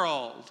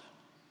world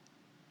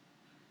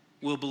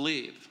will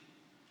believe.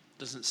 It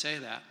doesn't say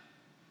that.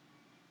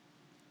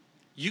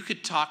 You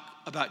could talk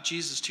about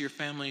Jesus to your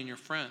family and your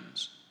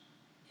friends.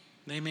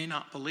 They may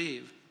not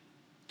believe.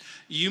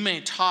 You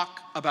may talk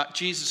about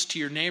Jesus to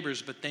your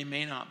neighbors, but they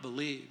may not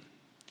believe.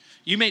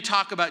 You may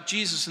talk about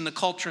Jesus in the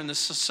culture and the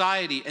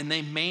society, and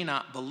they may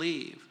not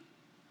believe.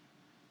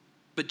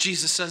 But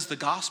Jesus says the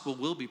gospel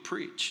will be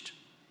preached.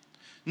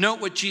 Note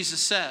what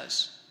Jesus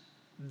says.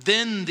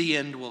 Then the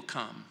end will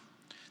come.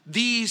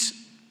 These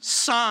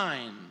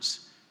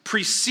signs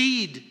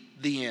precede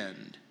the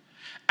end.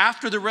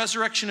 After the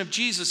resurrection of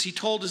Jesus, he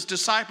told his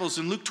disciples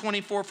in Luke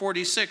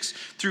 24:46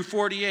 through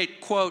 48,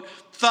 quote,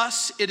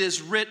 thus it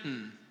is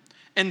written,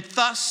 and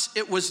thus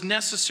it was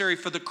necessary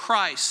for the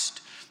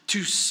Christ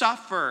to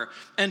suffer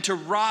and to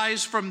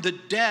rise from the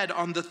dead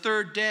on the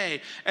third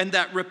day, and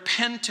that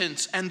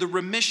repentance and the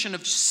remission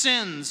of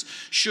sins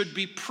should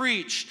be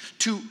preached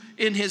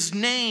in his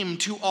name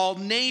to all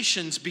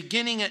nations,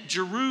 beginning at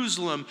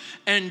Jerusalem.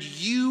 And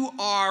you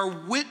are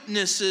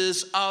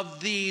witnesses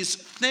of these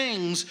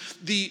things.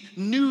 The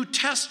New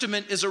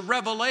Testament is a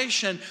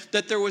revelation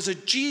that there was a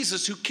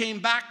Jesus who came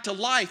back to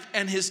life,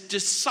 and his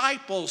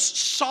disciples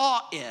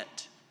saw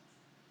it.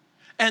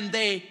 And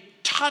they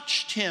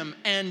touched him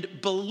and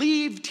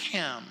believed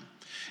him.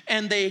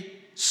 And they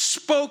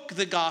spoke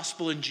the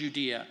gospel in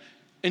Judea,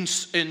 in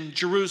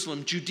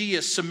Jerusalem,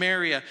 Judea,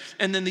 Samaria,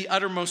 and then the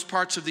uttermost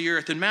parts of the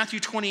earth. In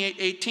Matthew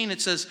 28:18,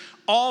 it says,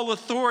 all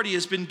authority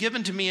has been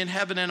given to me in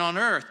heaven and on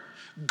earth.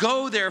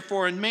 Go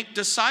therefore and make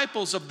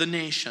disciples of the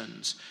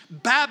nations,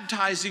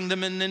 baptizing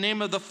them in the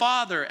name of the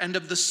Father and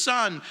of the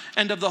Son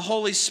and of the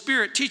Holy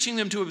Spirit, teaching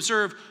them to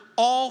observe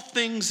all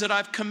things that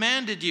I've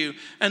commanded you.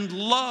 And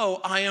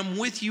lo, I am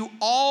with you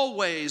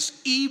always,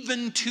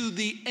 even to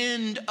the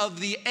end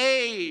of the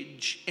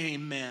age.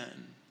 Amen.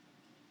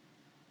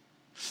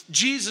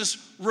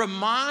 Jesus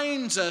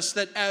reminds us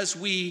that as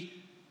we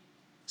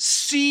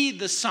see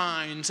the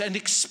signs and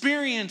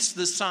experience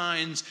the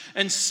signs,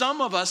 and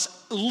some of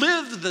us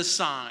live the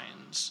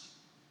signs,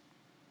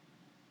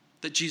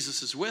 that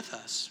Jesus is with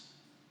us.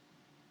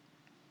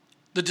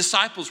 The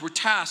disciples were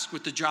tasked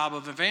with the job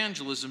of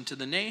evangelism to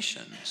the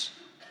nations.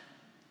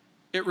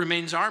 It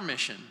remains our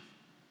mission.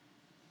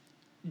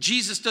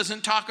 Jesus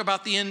doesn't talk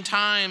about the end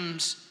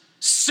times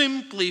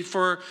simply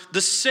for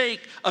the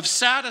sake of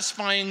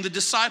satisfying the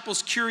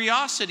disciples'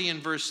 curiosity in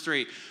verse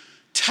 3.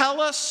 Tell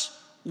us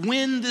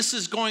when this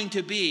is going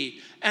to be,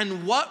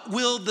 and what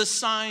will the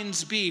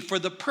signs be? For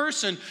the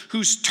person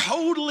who's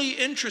totally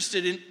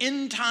interested in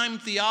end-time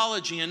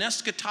theology and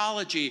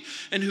eschatology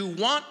and who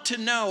want to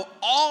know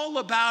all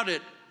about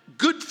it,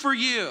 good for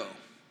you.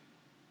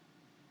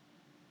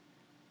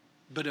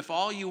 But if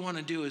all you want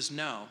to do is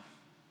know,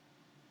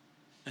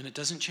 and it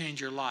doesn't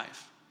change your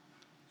life,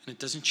 and it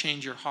doesn't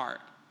change your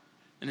heart,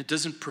 and it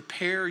doesn't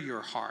prepare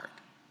your heart,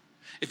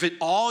 if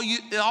all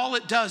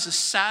it does is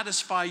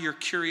satisfy your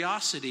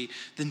curiosity,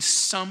 then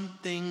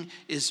something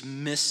is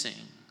missing.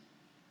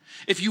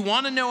 If you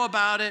want to know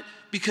about it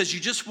because you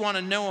just want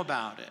to know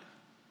about it,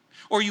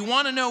 or you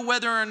want to know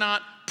whether or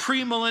not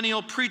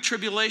premillennial,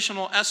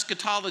 pre-tribulational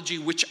eschatology,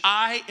 which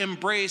I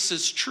embrace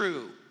as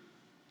true,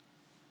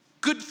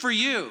 good for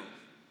you.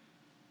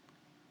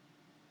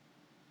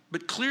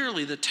 But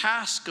clearly the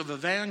task of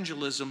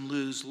evangelism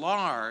looms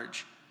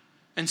large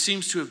and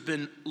seems to have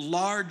been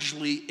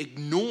largely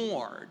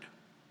ignored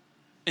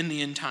in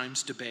the end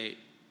times debate.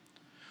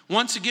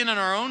 Once again, in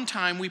our own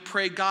time, we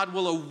pray God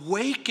will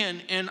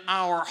awaken in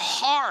our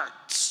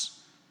hearts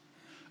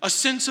a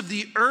sense of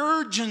the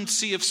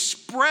urgency of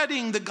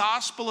spreading the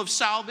gospel of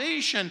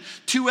salvation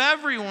to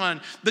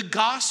everyone. The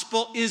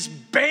gospel is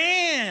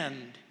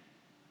banned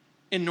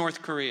in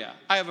North Korea.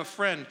 I have a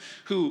friend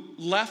who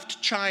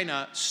left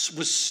China,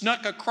 was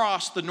snuck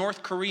across the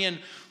North Korean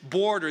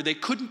border. They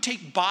couldn't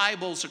take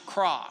Bibles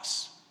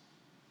across.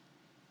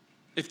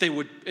 If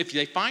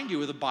they find you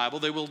with a Bible,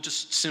 they will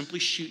just simply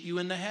shoot you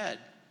in the head.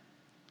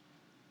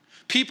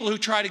 People who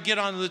try to get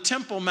onto the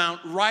Temple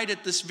Mount right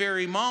at this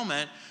very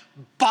moment,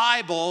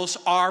 Bibles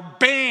are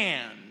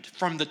banned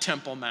from the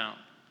Temple Mount.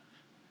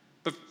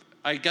 But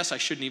I guess I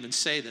shouldn't even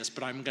say this,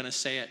 but I'm going to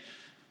say it.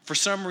 For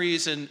some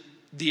reason,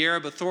 the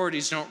Arab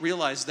authorities don't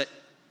realize that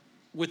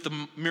with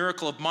the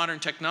miracle of modern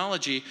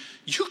technology,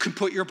 you can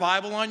put your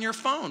Bible on your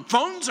phone.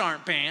 Phones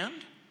aren't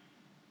banned.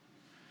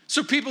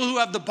 So people who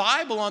have the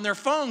Bible on their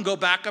phone go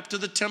back up to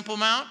the Temple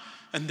Mount,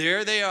 and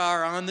there they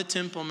are on the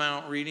Temple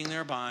Mount reading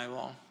their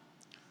Bible.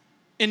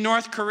 In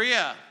North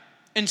Korea,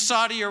 in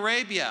Saudi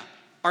Arabia,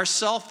 are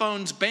cell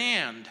phones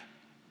banned?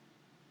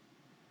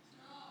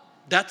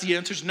 The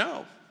answer is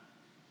no.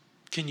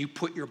 Can you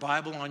put your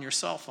Bible on your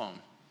cell phone?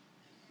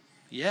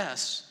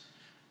 Yes.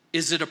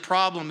 Is it a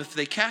problem if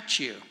they catch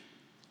you?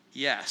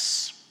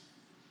 Yes.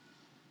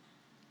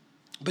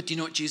 But do you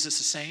know what Jesus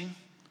is saying?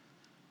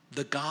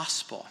 The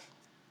gospel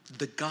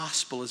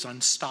is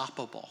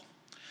unstoppable.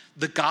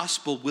 The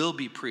gospel will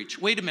be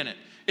preached. Wait a minute.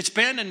 It's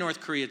banned in North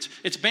Korea.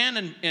 It's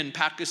banned in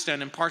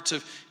Pakistan and parts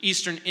of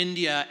eastern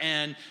India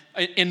and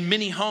in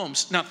many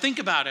homes. Now think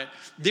about it.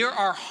 There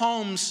are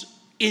homes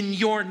in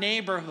your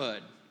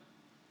neighborhood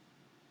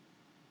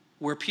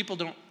where people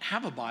don't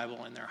have a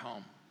Bible in their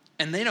home.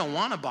 And they don't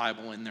want a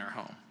Bible in their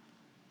home.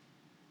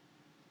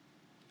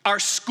 Our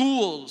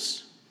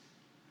schools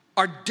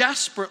are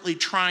desperately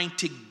trying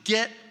to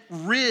get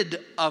rid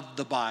of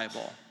the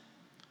Bible.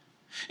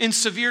 In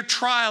severe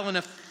trial and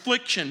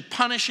affliction,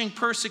 punishing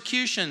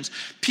persecutions.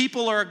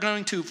 People are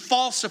going to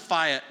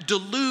falsify it,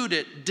 dilute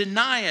it,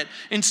 deny it.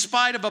 In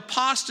spite of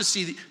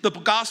apostasy, the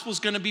gospel is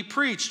going to be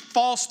preached.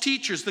 False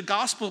teachers, the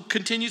gospel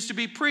continues to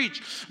be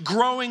preached.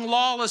 Growing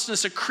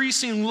lawlessness,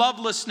 increasing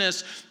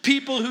lovelessness,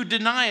 people who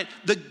deny it,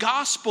 the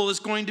gospel is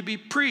going to be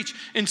preached.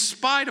 In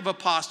spite of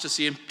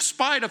apostasy, in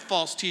spite of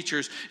false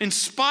teachers, in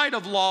spite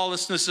of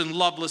lawlessness and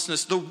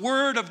lovelessness, the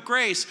word of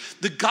grace,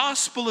 the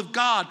gospel of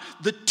God,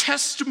 the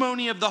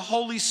testimony of the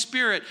Holy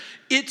Spirit,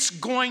 it's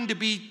going to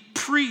be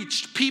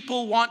preached.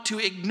 People want to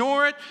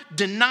ignore it,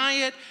 deny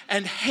it,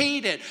 and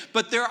hate it.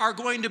 But there are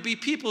going to be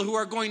people who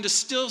are going to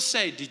still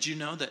say, did you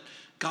know that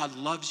God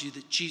loves you,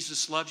 that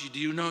Jesus loves you? Do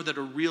you know that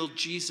a real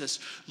Jesus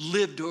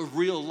lived a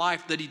real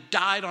life, that he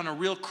died on a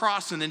real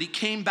cross, and then he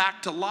came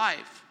back to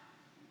life?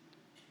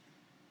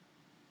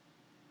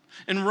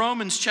 In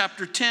Romans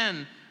chapter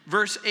 10,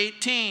 verse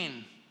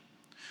 18,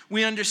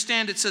 we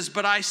understand it says,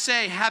 but I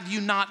say, have you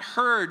not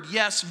heard?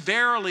 Yes,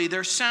 verily,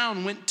 their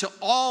sound went to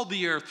all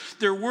the earth,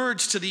 their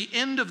words to the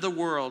end of the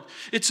world.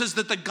 It says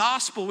that the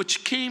gospel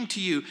which came to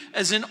you,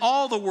 as in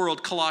all the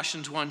world,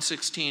 Colossians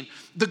 1:16,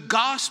 the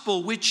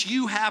gospel which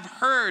you have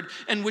heard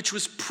and which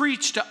was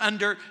preached to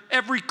under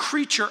every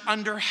creature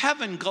under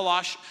heaven,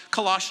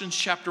 Colossians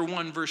chapter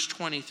 1, verse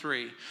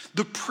 23.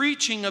 The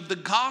preaching of the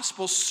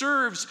gospel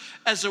serves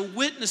as a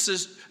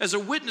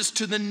witness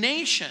to the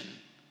nation.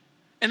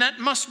 And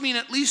that must mean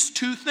at least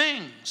two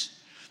things.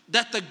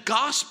 That the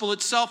gospel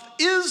itself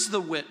is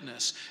the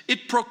witness.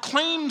 It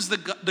proclaims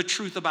the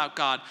truth about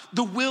God,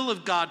 the will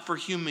of God for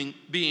human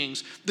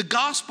beings. The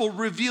gospel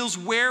reveals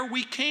where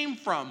we came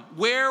from,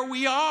 where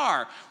we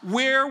are,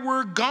 where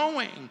we're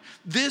going.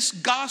 This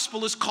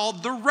gospel is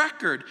called the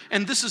record.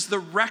 And this is the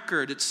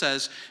record, it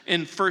says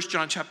in 1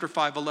 John chapter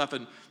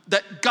 5:11,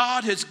 that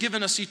God has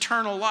given us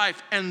eternal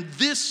life, and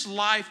this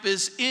life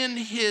is in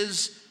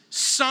his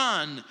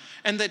Son,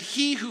 and that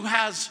he who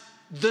has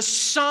the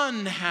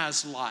Son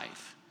has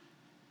life.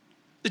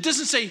 It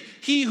doesn't say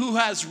he who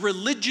has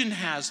religion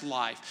has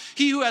life.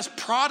 He who has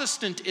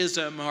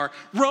Protestantism or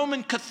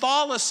Roman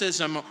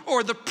Catholicism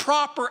or the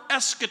proper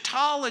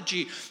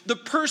eschatology. The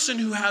person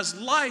who has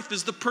life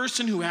is the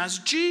person who has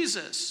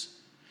Jesus.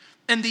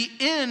 And the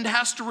end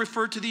has to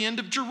refer to the end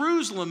of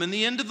Jerusalem and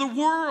the end of the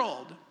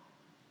world.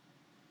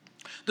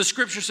 The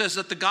scripture says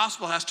that the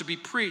gospel has to be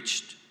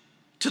preached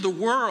to the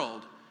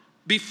world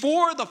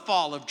before the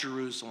fall of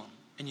Jerusalem.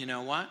 And you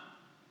know what?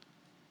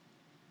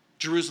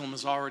 Jerusalem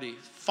has already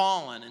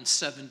fallen in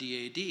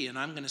 70 AD, and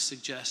I'm going to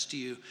suggest to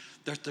you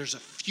that there's a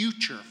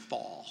future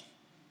fall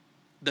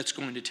that's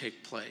going to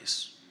take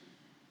place.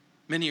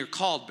 Many are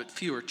called, but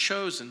few are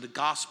chosen. The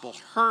gospel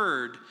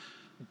heard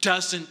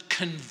doesn't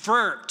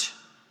convert,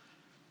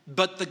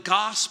 but the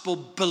gospel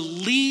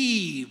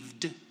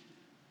believed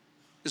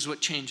is what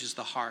changes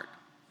the heart.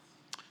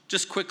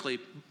 Just quickly,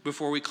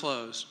 before we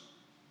close,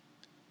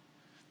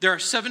 there are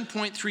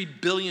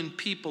 7.3 billion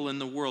people in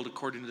the world,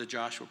 according to the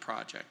Joshua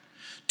Project.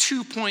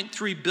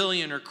 2.3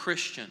 billion are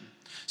Christian.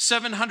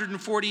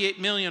 748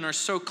 million are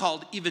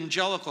so-called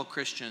evangelical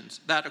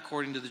Christians. That,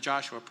 according to the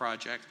Joshua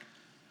Project.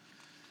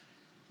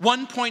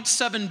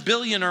 1.7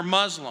 billion are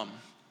Muslim.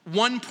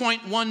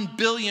 1.1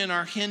 billion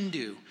are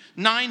Hindu.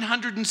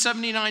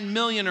 979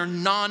 million are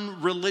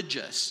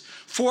non-religious.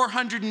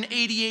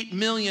 488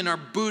 million are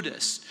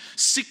Buddhist.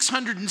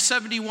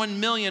 671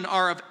 million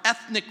are of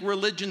ethnic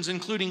religions,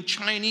 including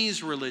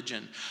Chinese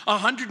religion.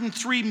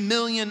 103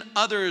 million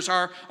others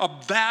are a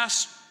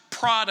vast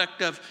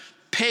product of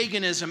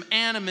paganism,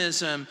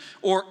 animism,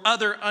 or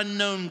other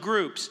unknown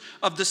groups.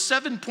 Of the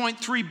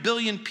 7.3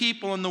 billion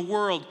people in the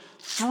world,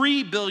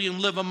 3 billion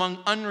live among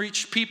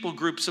unreached people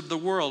groups of the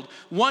world.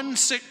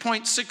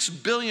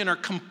 1.6 billion are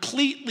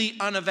completely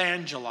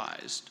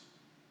unevangelized.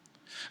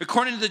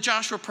 According to the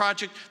Joshua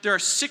Project, there are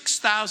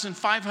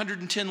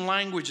 6,510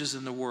 languages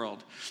in the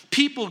world.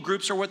 People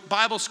groups are what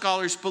Bible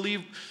scholars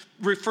believe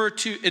refer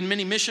to in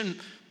many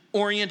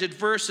mission-oriented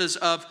verses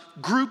of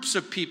groups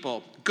of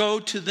people.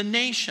 Go to the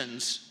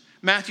nations,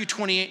 Matthew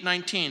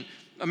 28:19.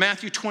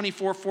 Matthew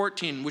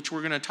 24:14, which we're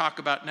going to talk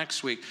about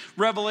next week.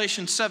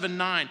 Revelation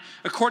 7:9.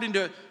 According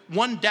to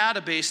one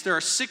database, there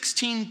are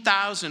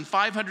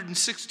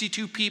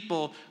 16,562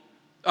 people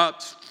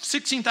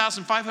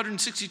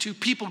 16,562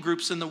 people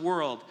groups in the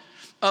world.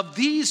 Of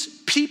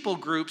these people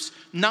groups,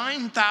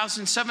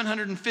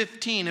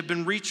 9,715 have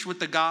been reached with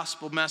the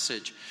gospel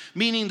message,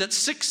 meaning that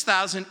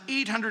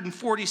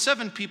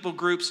 6,847 people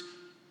groups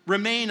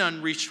remain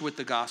unreached with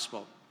the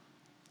gospel.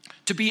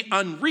 To be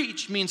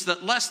unreached means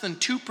that less than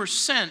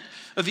 2%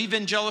 of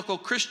evangelical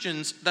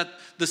Christians, that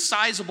the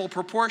sizable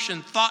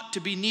proportion thought to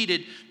be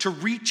needed to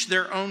reach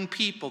their own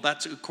people.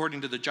 That's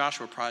according to the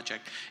Joshua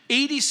Project.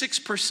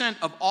 86%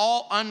 of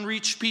all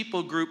unreached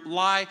people group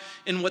lie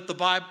in what the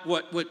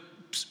Bible, what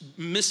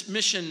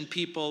mission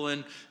people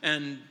and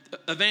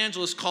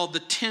evangelists call the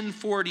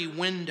 1040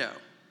 window.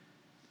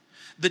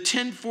 The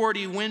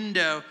 1040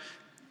 window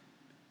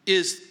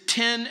is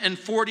 10 and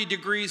 40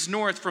 degrees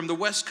north from the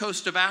west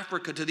coast of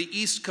Africa to the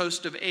east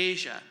coast of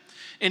Asia.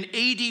 In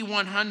AD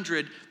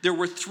 100, there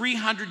were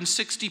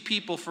 360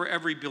 people for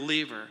every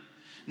believer.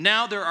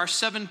 Now there are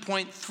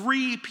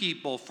 7.3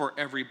 people for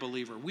every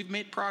believer. We've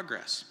made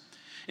progress.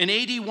 In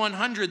AD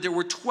 100, there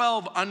were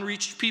 12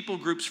 unreached people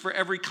groups for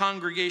every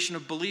congregation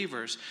of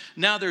believers.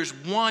 Now there's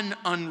one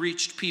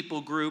unreached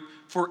people group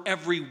for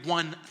every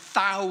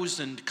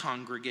 1,000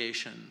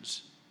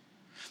 congregations.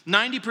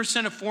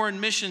 90% of foreign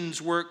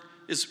missions work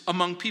is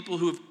among people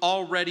who have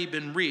already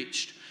been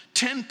reached.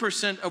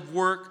 10% of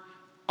work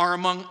are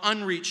among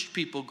unreached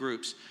people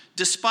groups.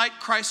 Despite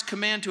Christ's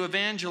command to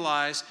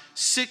evangelize,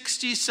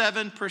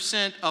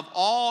 67% of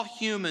all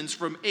humans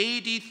from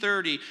AD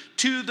 30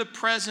 to the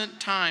present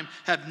time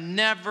have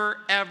never,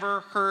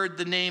 ever heard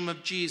the name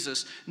of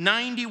Jesus.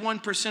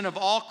 91% of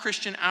all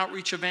Christian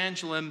outreach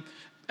evangelism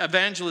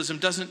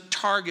doesn't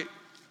target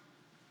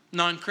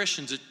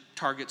non-Christians, it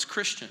targets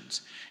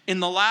Christians. In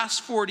the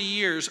last 40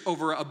 years,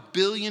 over 1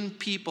 billion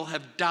people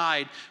have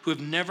died who have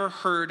never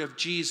heard of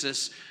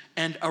Jesus,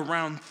 and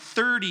around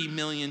 30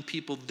 million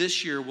people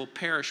this year will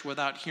perish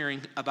without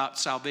hearing about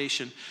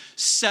salvation.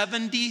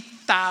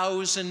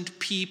 70,000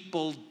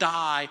 people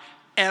die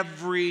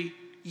every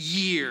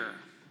year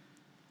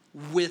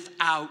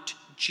without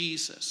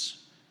Jesus.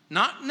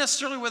 Not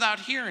necessarily without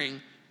hearing,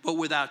 but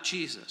without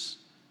Jesus.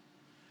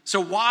 So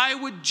why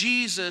would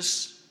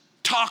Jesus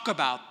talk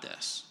about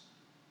this?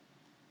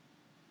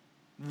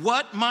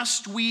 What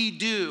must we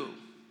do?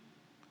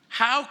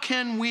 How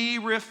can we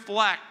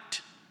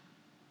reflect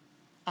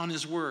on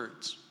his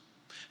words?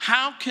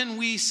 How can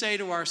we say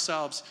to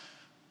ourselves,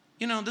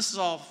 this is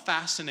all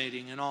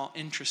fascinating and all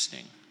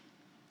interesting,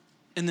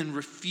 and then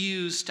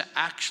refuse to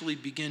actually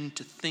begin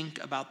to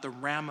think about the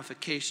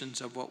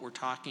ramifications of what we're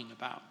talking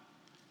about?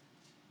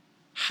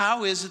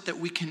 How is it that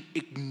we can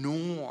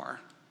ignore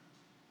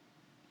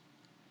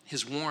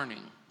his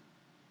warning?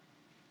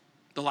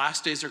 The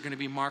last days are going to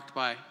be marked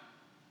by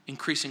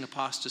increasing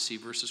apostasy,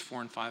 verses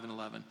 4 and 5 and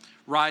 11.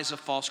 Rise of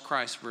false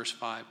Christ, verse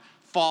 5.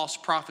 False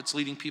prophets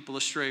leading people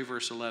astray,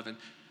 verse 11.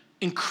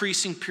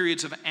 Increasing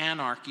periods of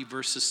anarchy,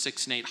 verses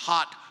 6 and 8.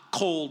 Hot,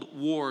 cold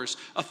wars.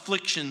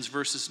 Afflictions,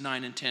 verses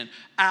 9 and 10.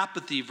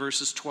 Apathy,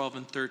 verses 12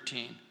 and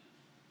 13.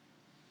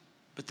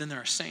 But then there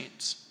are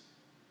saints.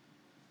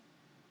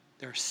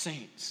 There are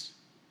saints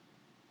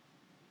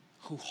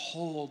who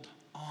hold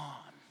on,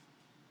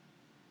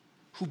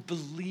 who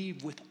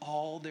believe with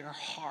all their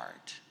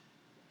heart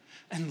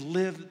and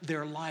live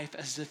their life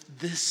as if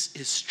this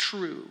is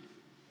true.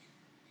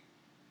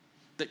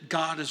 That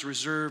God has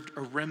reserved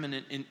a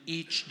remnant in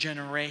each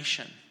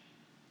generation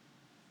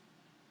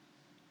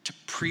to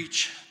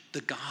preach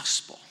the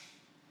gospel,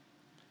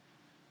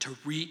 to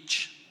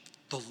reach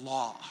the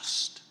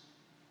lost,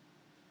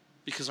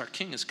 because our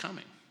King is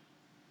coming.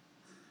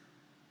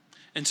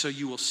 And so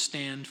you will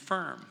stand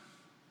firm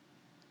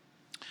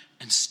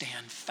and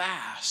stand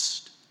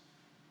fast.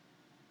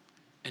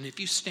 And if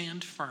you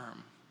stand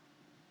firm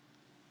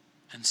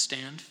and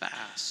stand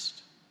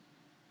fast,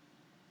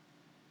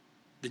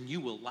 then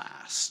you will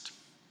last.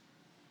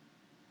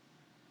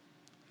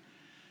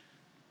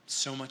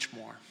 So much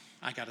more.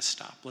 I got to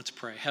stop. Let's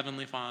pray.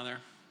 Heavenly Father,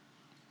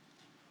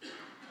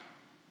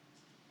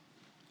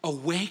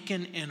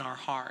 awaken in our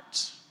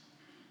hearts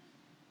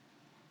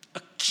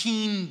a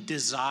keen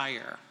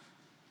desire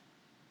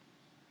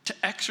to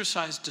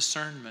exercise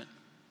discernment,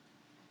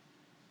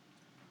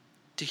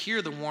 to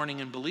hear the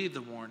warning and believe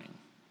the warning,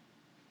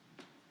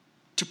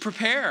 to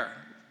prepare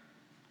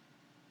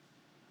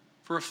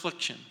for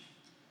affliction,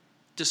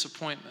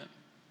 disappointment,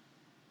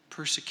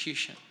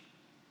 persecution,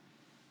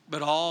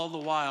 but all the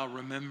while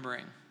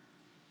remembering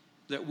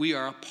that we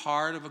are a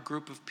part of a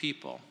group of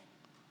people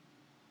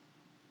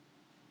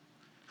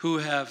who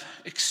have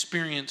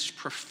experienced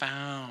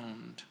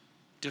profound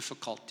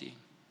difficulty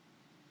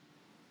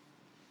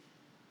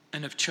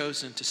and have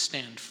chosen to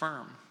stand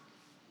firm.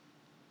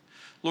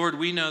 Lord,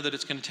 we know that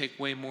it's going to take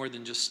way more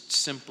than just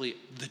simply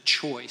the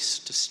choice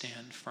to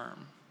stand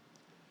firm.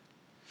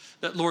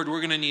 That, Lord, we're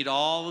going to need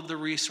all of the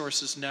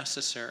resources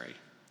necessary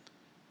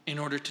in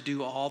order to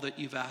do all that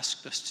you've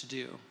asked us to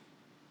do,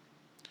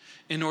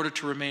 in order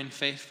to remain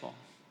faithful,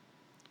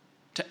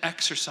 to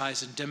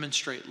exercise and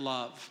demonstrate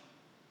love,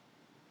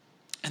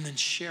 and then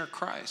share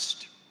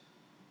Christ.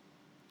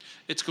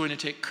 It's going to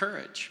take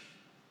courage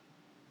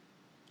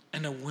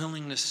and a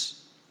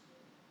willingness,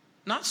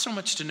 not so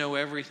much to know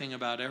everything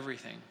about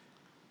everything,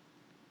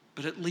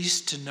 but at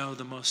least to know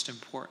the most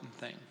important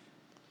thing,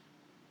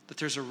 that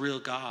there's a real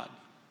God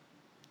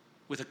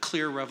with a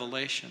clear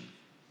revelation,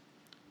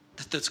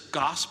 that this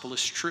gospel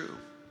is true,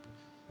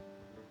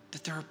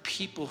 that there are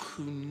people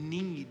who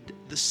need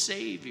the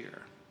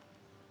Savior.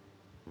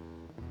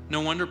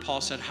 No wonder Paul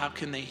said, how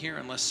can they hear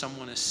unless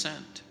someone is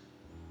sent?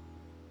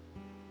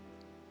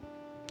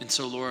 And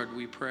so, Lord,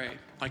 we pray,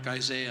 like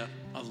Isaiah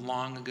of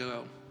long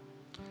ago,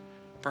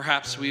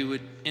 perhaps we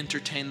would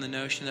entertain the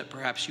notion that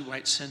perhaps you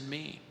might send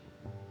me.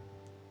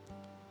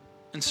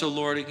 And so,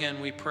 Lord,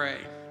 again, we pray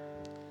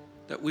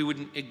that we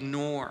wouldn't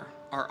ignore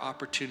our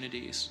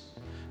opportunities,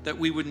 that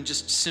we wouldn't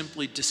just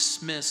simply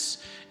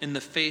dismiss in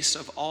the face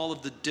of all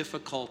of the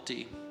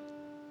difficulty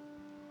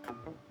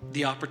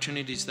the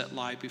opportunities that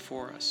lie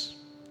before us.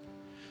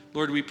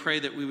 Lord, we pray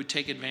that we would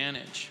take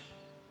advantage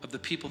of the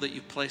people that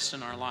you've placed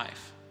in our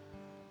life,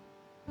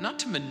 not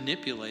to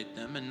manipulate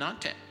them and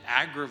not to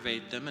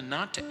aggravate them and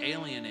not to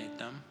alienate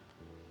them.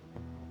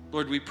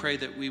 Lord, we pray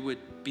that we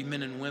would be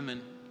men and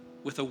women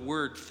with a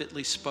word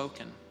fitly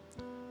spoken,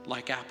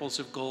 like apples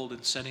of gold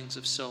in settings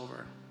of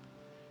silver.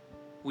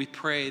 We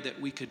pray that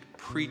we could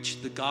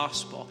preach the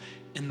gospel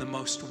in the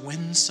most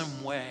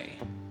winsome way,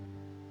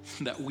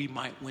 that we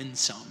might win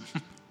some.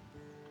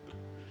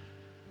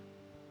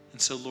 And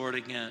so, Lord,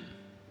 again,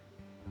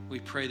 we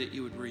pray that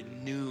you would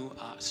renew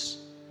us,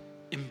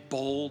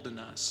 embolden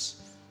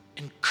us,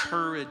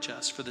 encourage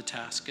us for the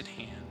task at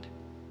hand.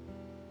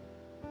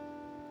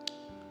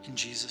 In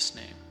Jesus'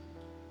 name,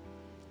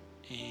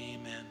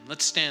 amen.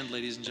 Let's stand,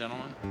 ladies and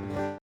gentlemen.